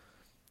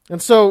 And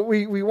so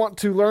we want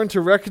to learn to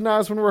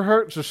recognize when we're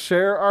hurt, to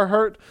share our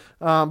hurt,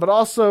 but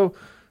also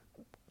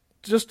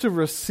just to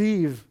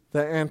receive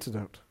the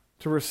antidote,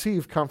 to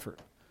receive comfort.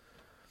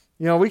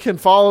 We can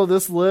follow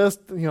this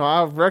list.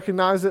 I've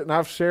recognized it and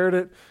I've shared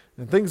it,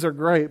 and things are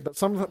great, but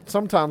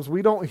sometimes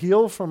we don't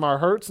heal from our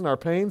hurts and our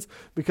pains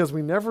because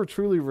we never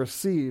truly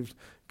received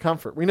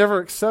comfort. We never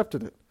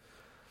accepted it.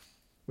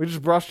 We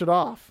just brushed it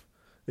off,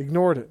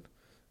 ignored it,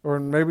 or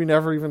maybe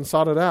never even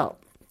sought it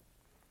out.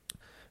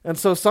 And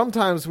so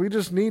sometimes we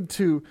just need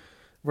to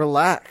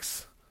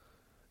relax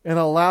and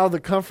allow the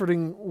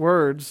comforting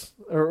words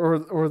or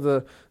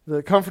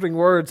the comforting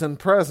words and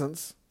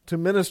presence to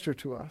minister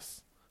to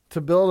us,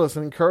 to build us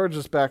and encourage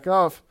us back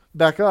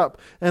up,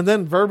 and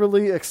then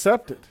verbally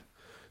accept it.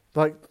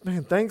 Like,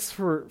 man, thanks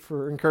for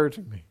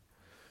encouraging me.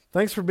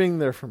 Thanks for being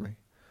there for me.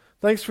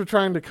 Thanks for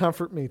trying to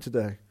comfort me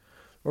today,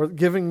 or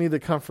giving me the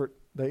comfort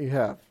that you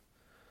have.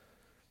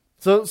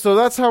 So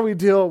that's how we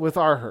deal with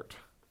our hurt.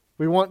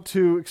 We want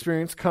to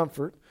experience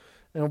comfort,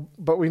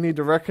 but we need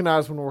to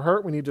recognize when we're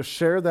hurt. We need to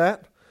share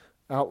that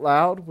out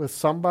loud with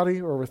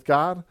somebody or with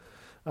God.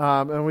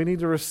 And we need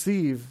to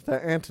receive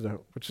that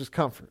antidote, which is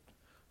comfort.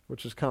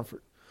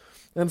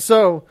 And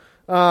so,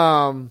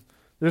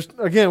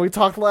 we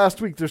talked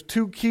last week, there's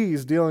two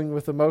keys dealing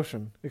with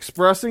emotion.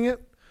 Expressing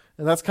it,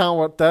 and that's kind of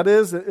what that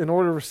is. In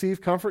order to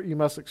receive comfort, you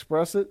must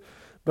express it.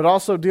 But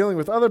also dealing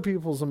with other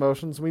people's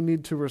emotions, we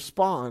need to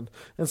respond.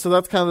 And so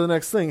that's kind of the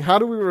next thing. How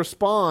do we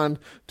respond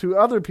to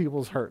other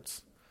people's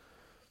hurts?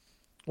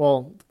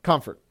 Well,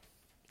 comfort.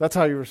 That's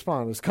how you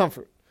respond, is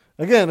comfort.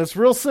 Again, it's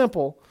real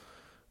simple.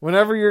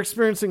 Whenever you're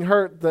experiencing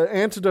hurt, the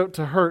antidote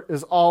to hurt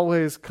is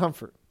always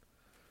comfort.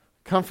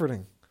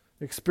 Comforting.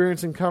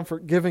 Experiencing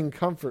comfort, giving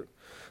comfort.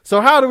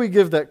 So how do we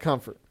give that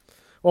comfort?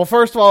 Well,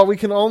 first of all, we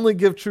can only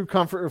give true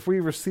comfort if we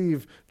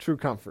receive true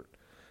comfort.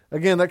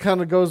 Again, that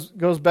kind of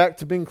goes back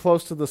to being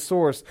close to the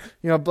source.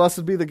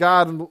 Blessed be the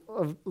God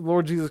of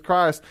Lord Jesus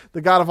Christ,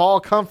 the God of all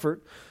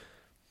comfort,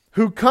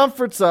 who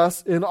comforts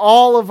us in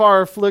all of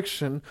our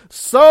affliction,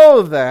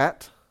 so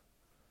that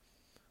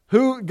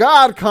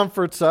God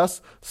comforts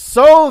us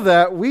so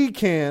that we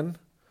can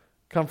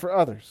comfort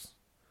others.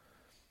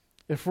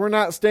 If we're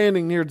not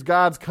standing near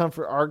God's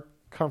comfort, our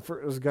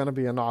comfort is going to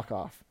be a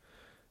knockoff.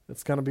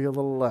 It's going to be a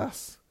little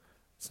less.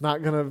 It's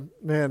not going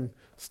to,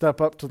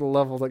 step up to the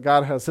level that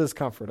God has His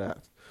comfort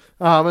at.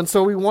 And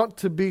so we want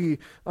to be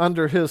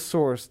under His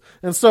source.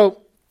 And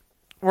so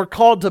we're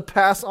called to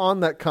pass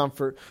on that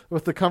comfort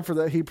with the comfort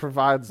that He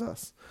provides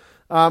us.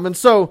 And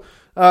so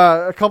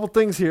a couple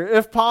things here.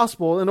 If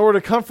possible, in order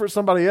to comfort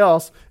somebody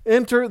else,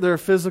 enter their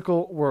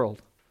physical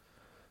world.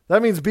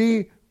 That means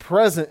be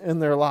present in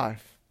their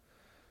life.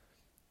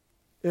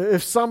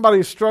 If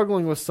somebody's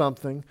struggling with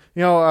something,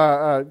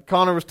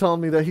 Connor was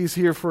telling me that he's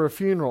here for a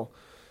funeral.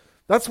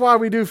 That's why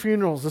we do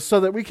funerals, is so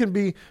that we can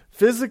be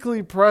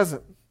physically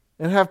present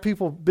and have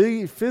people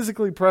be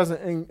physically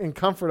present and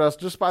comfort us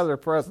just by their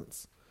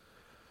presence.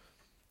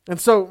 And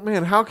so,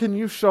 how can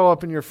you show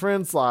up in your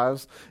friends'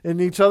 lives, in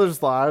each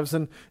other's lives,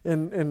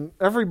 and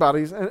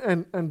everybody's,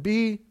 and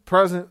be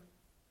present?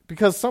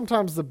 Because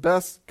sometimes the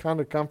best kind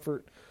of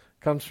comfort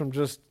comes from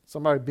just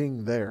somebody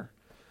being there.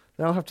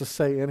 They don't have to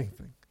say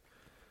anything,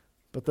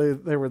 but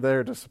they were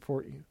there to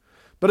support you.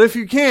 But if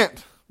you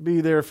can't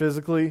be there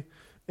physically,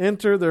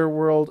 enter their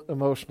world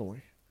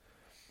emotionally.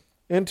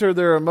 Enter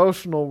their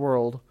emotional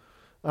world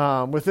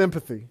with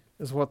empathy,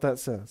 is what that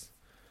says.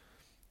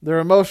 Their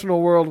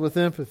emotional world with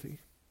empathy.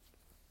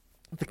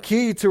 The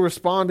key to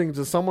responding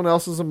to someone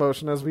else's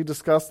emotion, as we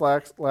discussed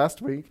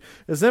last week,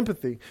 is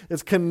empathy.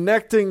 It's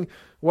connecting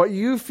what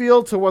you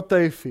feel to what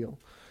they feel,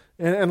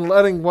 and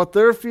letting what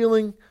they're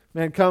feeling,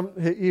 come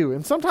hit you.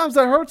 And sometimes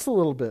that hurts a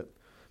little bit,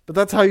 but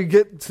that's how you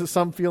get to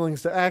some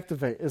feelings to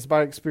activate, is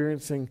by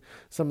experiencing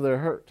some of their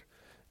hurt.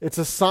 It's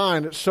a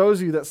sign. It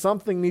shows you that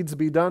something needs to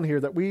be done here,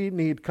 that we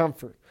need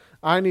comfort.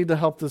 I need to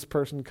help this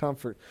person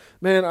comfort.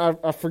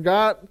 I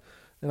forgot.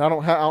 And I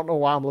don't know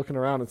why I'm looking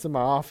around. It's in my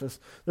office.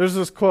 There's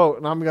this quote,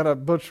 and I'm going to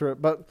butcher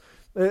it, but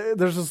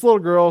there's this little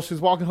girl.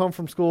 She's walking home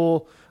from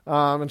school,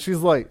 and she's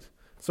late.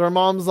 So her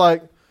mom's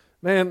like,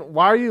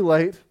 why are you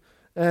late?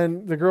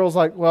 And the girl's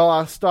like, well,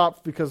 I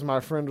stopped because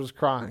my friend was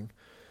crying.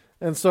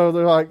 And so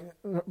they're like,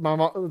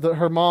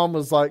 her mom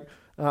was like,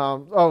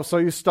 so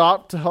you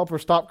stopped to help her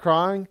stop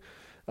crying?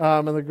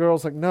 And the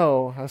girl's like,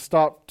 no, I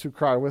stopped to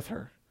cry with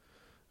her.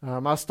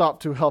 I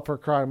stopped to help her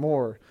cry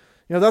more.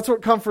 That's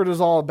what comfort is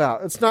all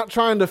about. It's not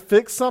trying to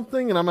fix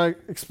something, and I'm going to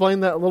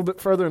explain that a little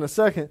bit further in a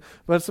second,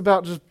 but it's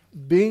about just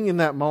being in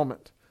that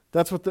moment.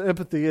 That's what the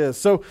empathy is.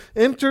 So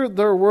enter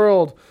their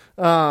world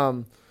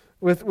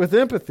with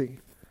empathy.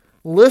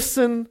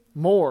 Listen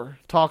more,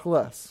 talk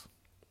less.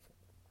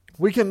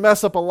 We can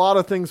mess up a lot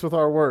of things with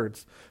our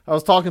words. I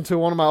was talking to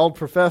one of my old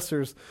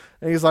professors,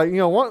 and he's like,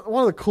 one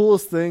of the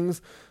coolest things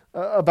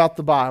about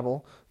the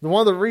Bible,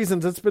 one of the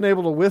reasons it's been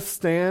able to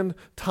withstand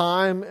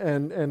time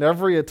and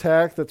every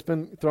attack that's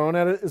been thrown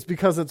at it is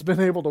because it's been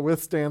able to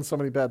withstand so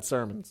many bad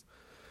sermons.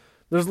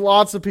 There's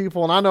lots of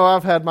people, and I know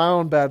I've had my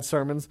own bad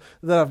sermons,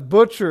 that have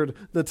butchered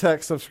the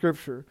text of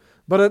Scripture,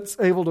 but it's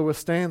able to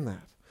withstand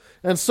that.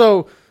 And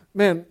so,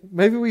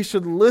 maybe we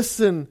should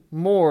listen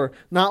more,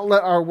 not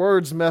let our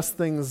words mess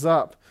things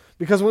up.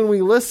 Because when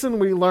we listen,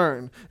 we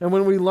learn. And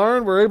when we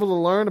learn, we're able to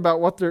learn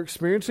about what they're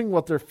experiencing,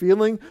 what they're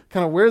feeling,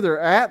 kind of where they're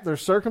at, their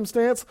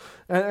circumstance,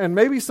 and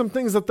maybe some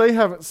things that they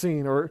haven't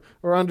seen or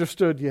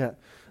understood yet.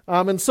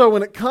 And so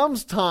when it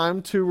comes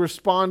time to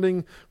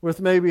responding with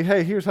maybe,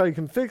 hey, here's how you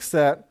can fix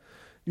that,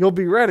 you'll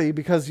be ready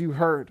because you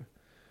heard.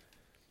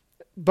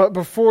 But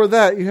before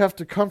that, you have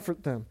to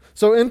comfort them.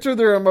 So enter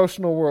their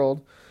emotional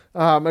world.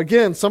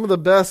 Again, some of the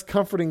best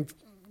comforting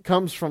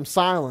comes from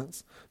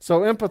silence.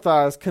 So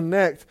empathize,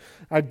 connect,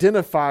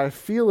 identify,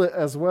 feel it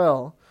as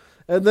well.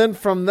 And then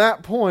from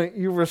that point,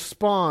 you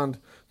respond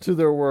to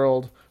their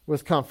world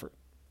with comfort.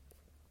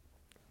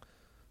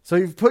 So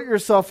you've put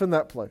yourself in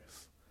that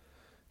place.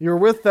 You're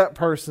with that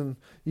person.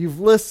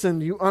 You've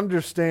listened. You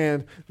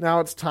understand.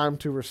 Now it's time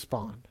to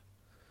respond.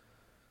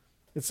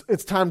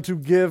 It's time to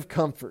give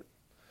comfort.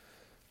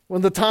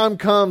 When the time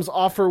comes,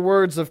 offer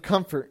words of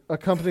comfort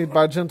accompanied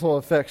by gentle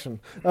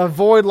affection.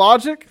 Avoid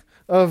logic.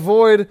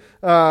 Avoid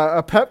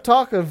a pep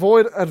talk.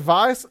 Avoid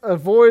advice.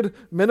 Avoid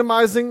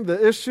minimizing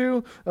the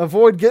issue.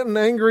 Avoid getting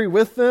angry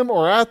with them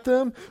or at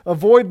them.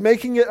 Avoid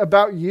making it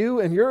about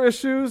you and your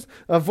issues.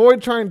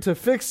 Avoid trying to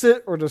fix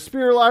it or to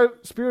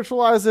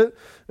spiritualize it.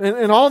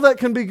 And all that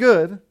can be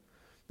good.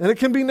 And it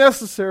can be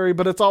necessary,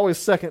 but it's always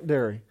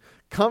secondary.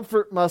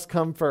 Comfort must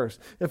come first.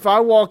 If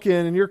I walk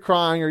in and you're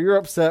crying or you're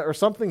upset or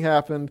something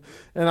happened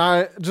and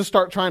I just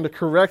start trying to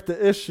correct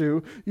the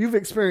issue, you've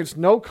experienced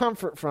no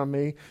comfort from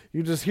me.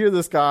 You just hear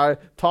this guy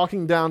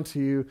talking down to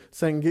you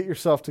saying, get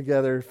yourself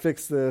together,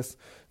 fix this.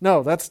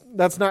 No, that's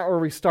not where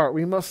we start.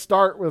 We must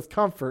start with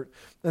comfort,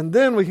 and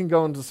then we can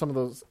go into some of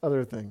those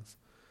other things.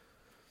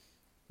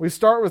 We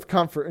start with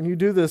comfort, and you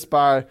do this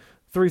by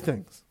 3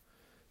 things.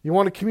 You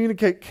want to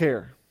communicate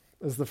care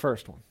is the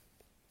first one.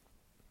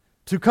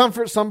 To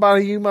comfort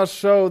somebody, you must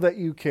show that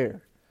you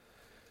care.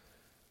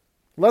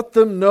 Let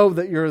them know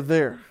that you're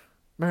there.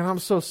 Man, I'm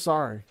so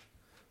sorry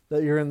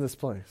that you're in this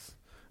place.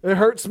 It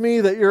hurts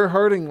me that you're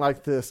hurting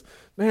like this.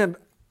 Man,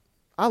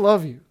 I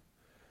love you.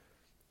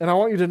 And I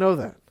want you to know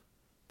that.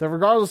 That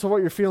regardless of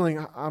what you're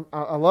feeling,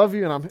 I love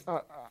you and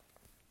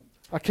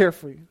I care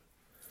for you.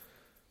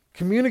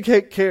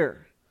 Communicate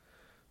care.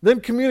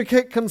 Then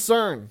communicate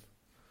concern.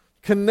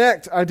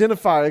 Connect,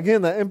 identify,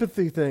 again, that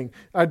empathy thing.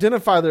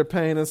 Identify their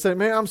pain and say,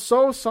 man, I'm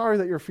so sorry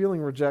that you're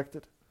feeling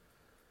rejected.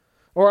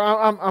 Or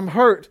I'm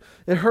hurt.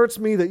 It hurts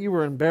me that you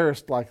were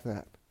embarrassed like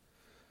that.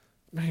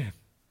 Man.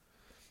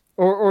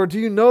 Or do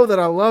you know that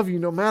I love you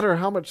no matter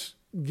how much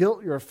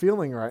guilt you're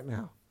feeling right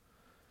now?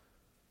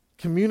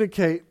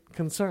 Communicate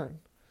concern.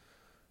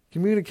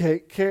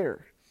 Communicate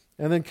care.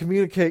 And then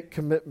communicate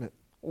commitment.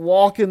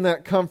 Walk in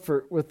that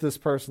comfort with this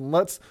person.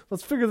 Let's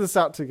figure this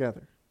out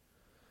together.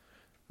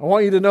 I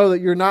want you to know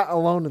that you're not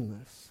alone in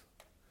this.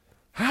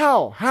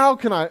 How? How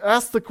can I?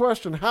 Ask the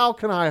question, how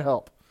can I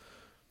help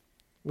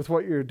with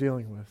what you're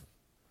dealing with?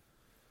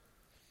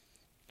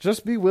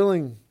 Just be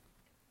willing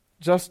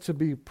just to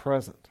be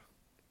present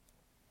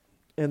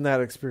in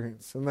that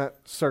experience, in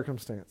that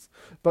circumstance.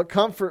 But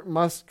comfort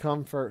must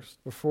come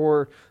first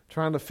before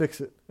trying to fix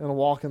it and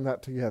walk in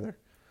that together.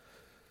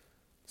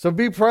 So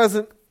be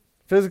present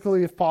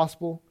physically if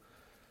possible.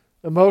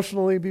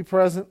 Emotionally be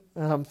present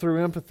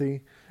through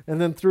empathy. And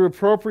then through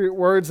appropriate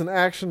words and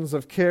actions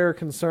of care,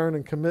 concern,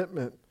 and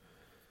commitment,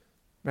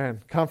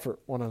 man, comfort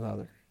one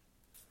another.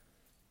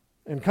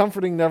 And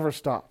comforting never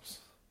stops.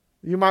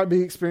 You might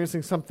be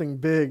experiencing something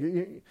big.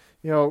 You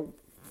know,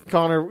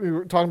 Connor, we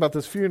were talking about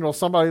this funeral.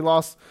 Somebody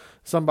lost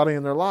somebody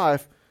in their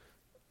life.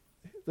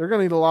 They're going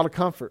to need a lot of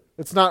comfort.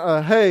 It's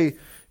not hey,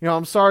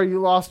 I'm sorry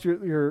you lost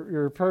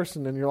your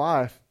person in your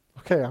life.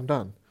 Okay, I'm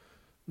done.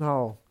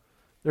 No,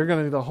 they're going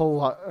to need a whole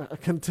lot, a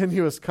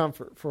continuous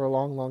comfort for a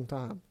long, long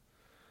time.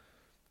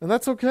 And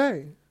that's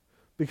okay,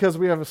 because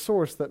we have a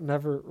source that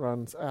never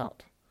runs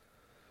out.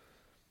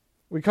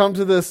 We come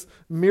to this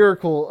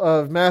miracle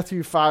of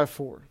Matthew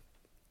 5:4.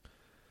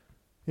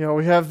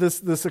 We have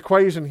this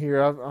equation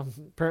here. I'm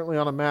apparently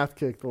on a math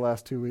kick the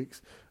last 2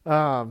 weeks.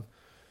 But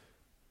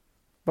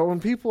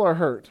when people are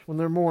hurt, when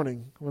they're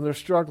mourning, when they're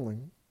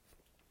struggling,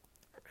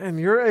 and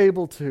you're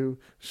able to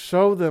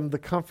show them the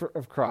comfort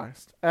of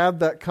Christ, add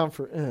that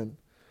comfort in,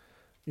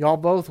 y'all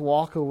both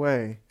walk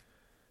away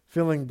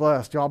feeling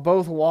blessed. Y'all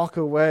both walk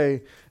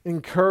away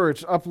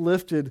encouraged,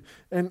 uplifted,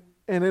 and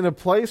in a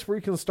place where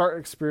you can start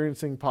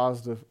experiencing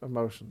positive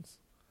emotions.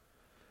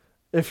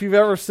 If you've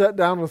ever sat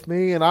down with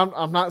me, and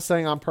I'm not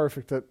saying I'm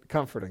perfect at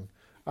comforting.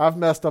 I've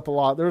messed up a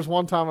lot. There was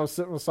one time I was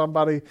sitting with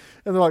somebody,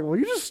 and they're like, will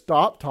you just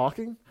stop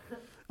talking?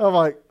 I'm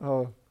like,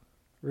 oh,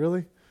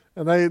 really?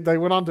 And they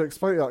went on to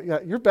explain, like, yeah,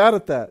 you're bad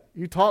at that.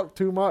 You talk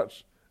too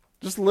much.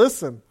 Just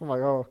listen. I'm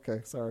like, oh,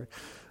 okay, sorry.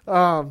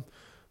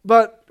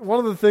 But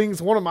one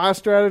of my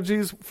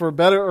strategies, for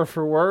better or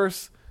for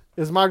worse,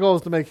 is my goal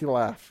is to make you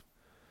laugh.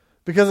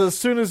 Because as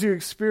soon as you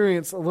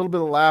experience a little bit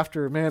of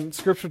laughter, man,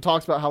 Scripture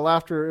talks about how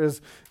laughter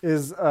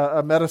is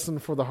a medicine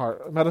for the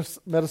heart, a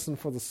medicine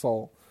for the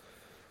soul.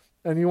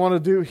 And you want to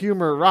do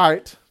humor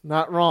right,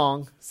 not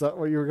wrong. Is that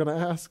what you were going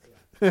to ask?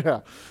 Yeah.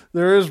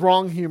 There is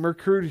wrong humor,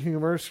 crude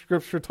humor.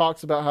 Scripture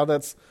talks about how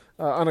that's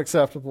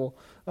unacceptable.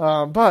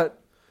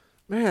 But,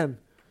 man,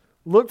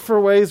 look for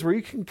ways where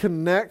you can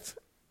connect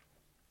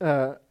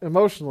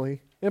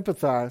emotionally,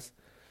 empathize,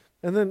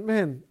 and then,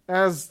 man,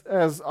 as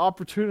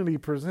opportunity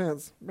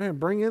presents, man,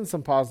 bring in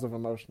some positive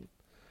emotion,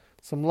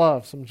 some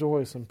love, some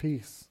joy, some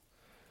peace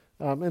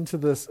into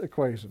this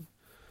equation.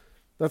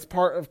 That's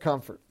part of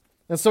comfort.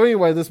 And so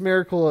anyway, this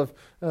miracle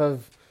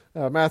of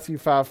Matthew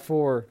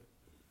 5:4,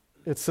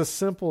 it's as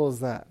simple as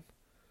that.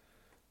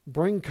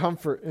 Bring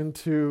comfort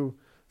into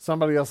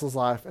somebody else's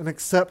life and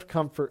accept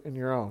comfort in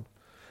your own.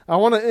 I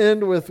want to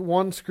end with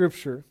one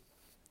scripture.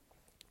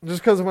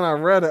 Just because when I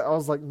read it, I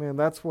was like, man,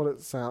 that's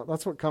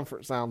what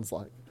comfort sounds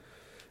like.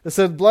 It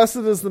said, blessed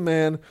is the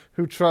man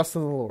who trusts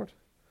in the Lord,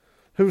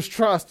 whose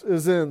trust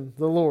is in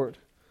the Lord.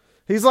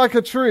 He's like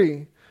a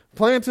tree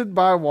planted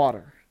by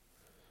water.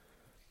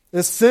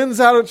 It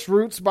sends out its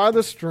roots by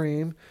the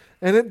stream,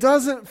 and it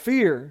doesn't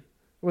fear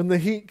when the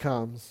heat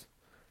comes,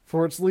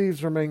 for its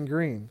leaves remain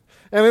green.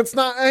 And it's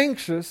not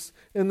anxious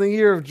in the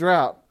year of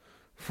drought,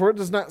 for it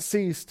does not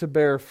cease to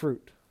bear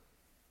fruit.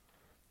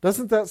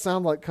 Doesn't that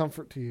sound like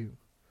comfort to you?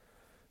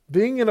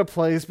 Being in a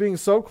place, being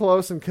so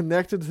close and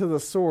connected to the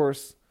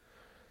source,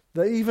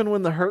 that even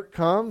when the hurt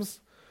comes,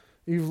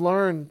 you've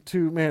learned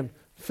to,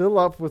 fill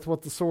up with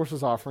what the source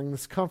is offering,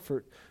 this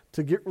comfort,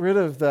 to get rid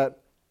of that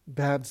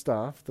bad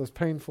stuff, those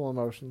painful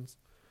emotions,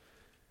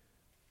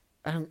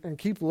 and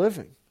keep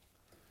living.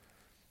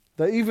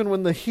 That even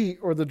when the heat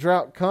or the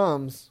drought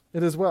comes,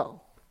 it is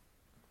well.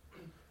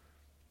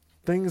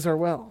 Things are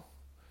well.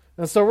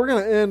 And so we're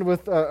going to end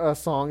with a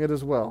song, It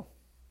Is Well,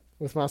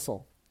 with my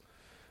soul.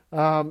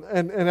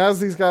 And as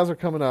these guys are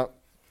coming up,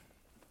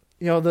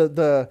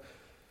 the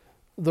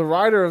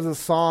writer of the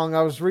song,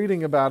 I was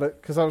reading about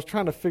it because I was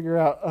trying to figure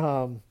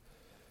out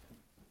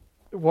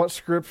what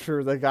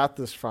scripture they got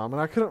this from.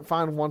 And I couldn't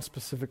find one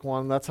specific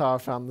one. That's how I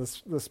found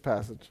this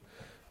passage.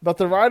 But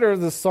the writer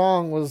of this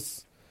song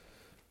was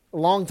a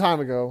long time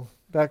ago,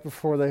 back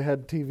before they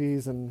had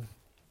TVs and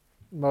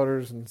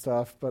motors and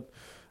stuff. But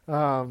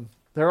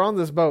they're on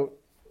this boat,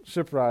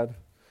 ship ride.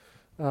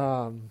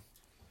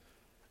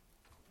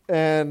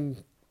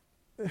 And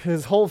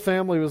his whole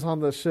family was on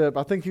the ship.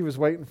 I think he was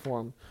waiting for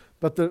him.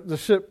 But the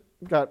ship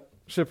got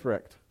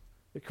shipwrecked.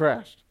 It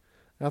crashed.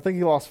 And I think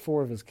he lost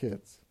 4 of his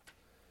kids.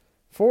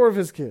 4 of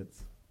his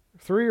kids.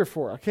 3 or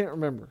 4. I can't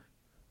remember.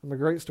 I'm a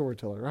great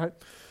storyteller, right?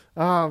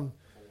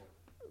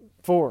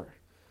 4.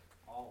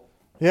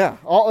 Yeah,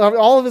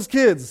 all of his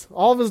kids,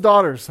 all of his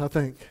daughters, I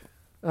think.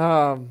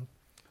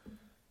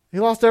 He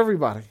lost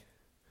everybody.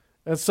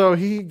 And so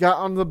he got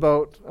on the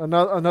boat,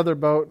 another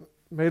boat,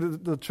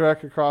 made the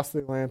trek across the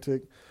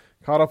Atlantic,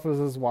 caught up with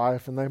his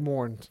wife, and they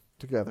mourned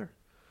together.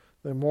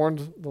 They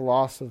mourned the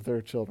loss of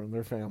their children,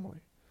 their family.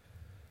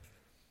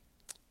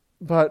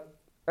 But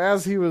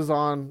as he was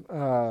on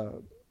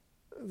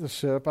the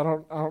ship, I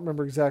don't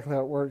remember exactly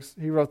how it works,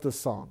 he wrote this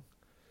song.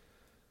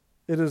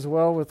 It is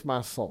well with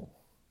my soul.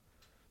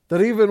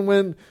 That even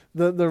when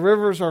the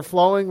rivers are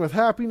flowing with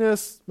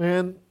happiness,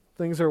 man,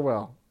 things are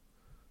well.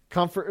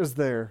 Comfort is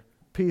there.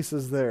 Peace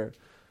is there.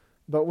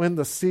 But when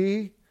the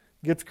sea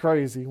gets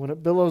crazy, when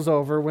it billows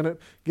over, when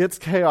it gets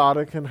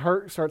chaotic and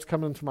hurt starts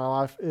coming into my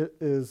life, it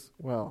is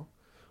well.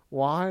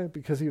 Why?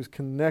 Because he was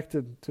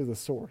connected to the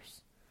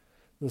source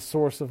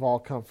of all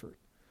comfort.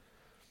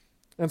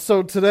 And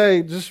so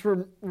today, just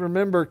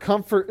remember,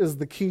 comfort is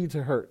the key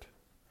to hurt.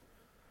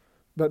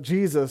 But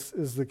Jesus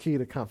is the key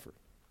to comfort.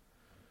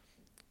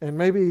 And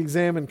maybe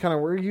examine kind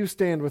of where you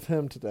stand with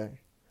him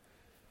today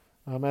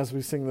as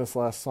we sing this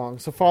last song.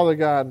 So, Father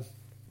God,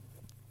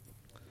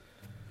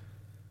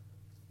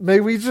 may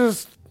we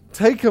just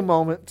take a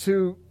moment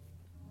to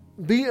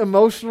be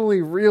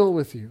emotionally real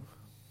with you,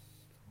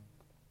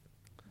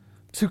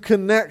 to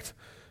connect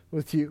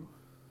with you.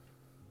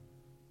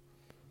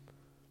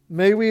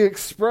 May we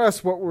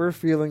express what we're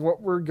feeling,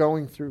 what we're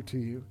going through to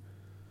you,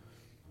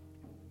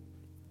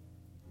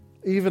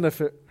 even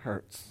if it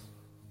hurts.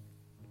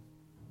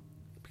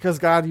 Because,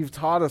 God, you've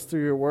taught us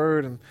through your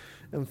word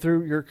and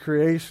through your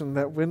creation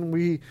that when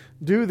we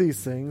do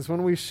these things,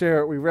 when we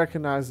share it, we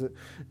recognize it,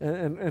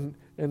 and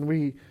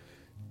we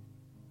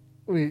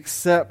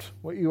accept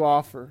what you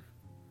offer.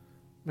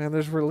 Man,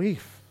 there's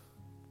relief.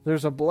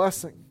 There's a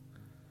blessing.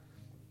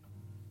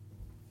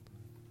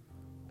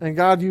 And,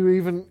 God, you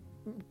even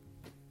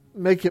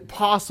make it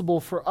possible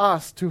for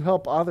us to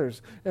help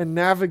others and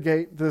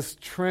navigate this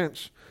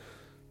trench,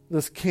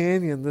 this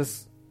canyon,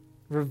 this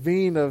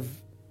ravine of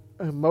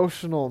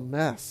emotional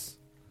mess.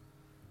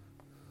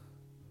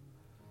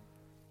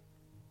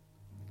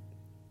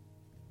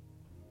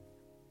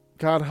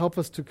 God, help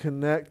us to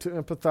connect, to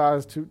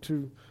empathize,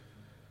 to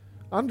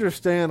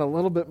understand a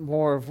little bit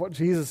more of what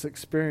Jesus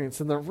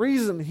experienced. And the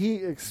reason he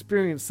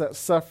experienced that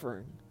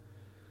suffering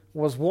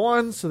was,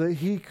 one, so that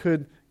he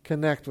could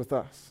connect with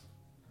us.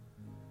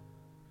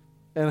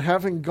 And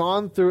having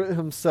gone through it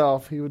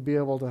himself, he would be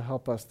able to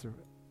help us through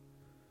it.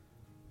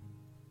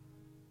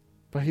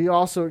 But he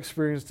also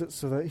experienced it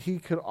so that he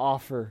could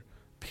offer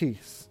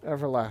peace,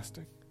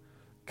 everlasting,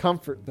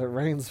 comfort that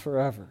reigns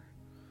forever.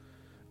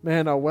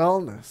 Man, a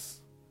wellness,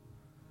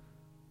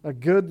 a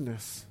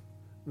goodness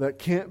that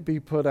can't be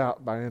put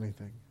out by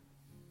anything.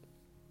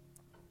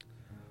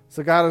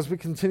 So God, as we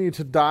continue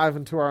to dive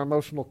into our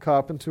emotional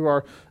cup, into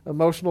our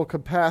emotional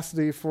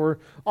capacity for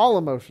all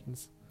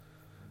emotions,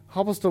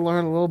 help us to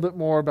learn a little bit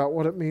more about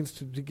what it means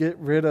to get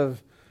rid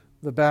of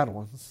the bad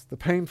ones, the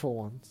painful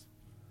ones,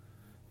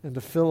 and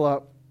to fill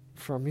up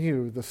from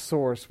you, the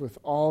source, with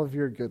all of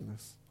your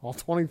goodness, all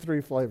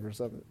 23 flavors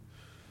of it.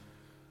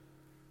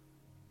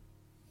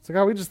 So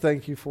God, we just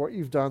thank you for what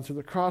you've done through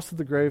the cross, through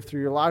the grave,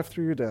 through your life,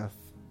 through your death.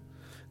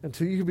 And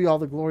to you be all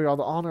the glory, all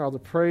the honor, all the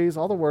praise,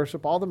 all the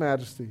worship, all the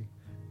majesty.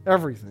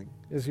 Everything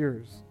is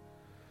yours.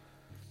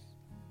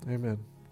 Amen.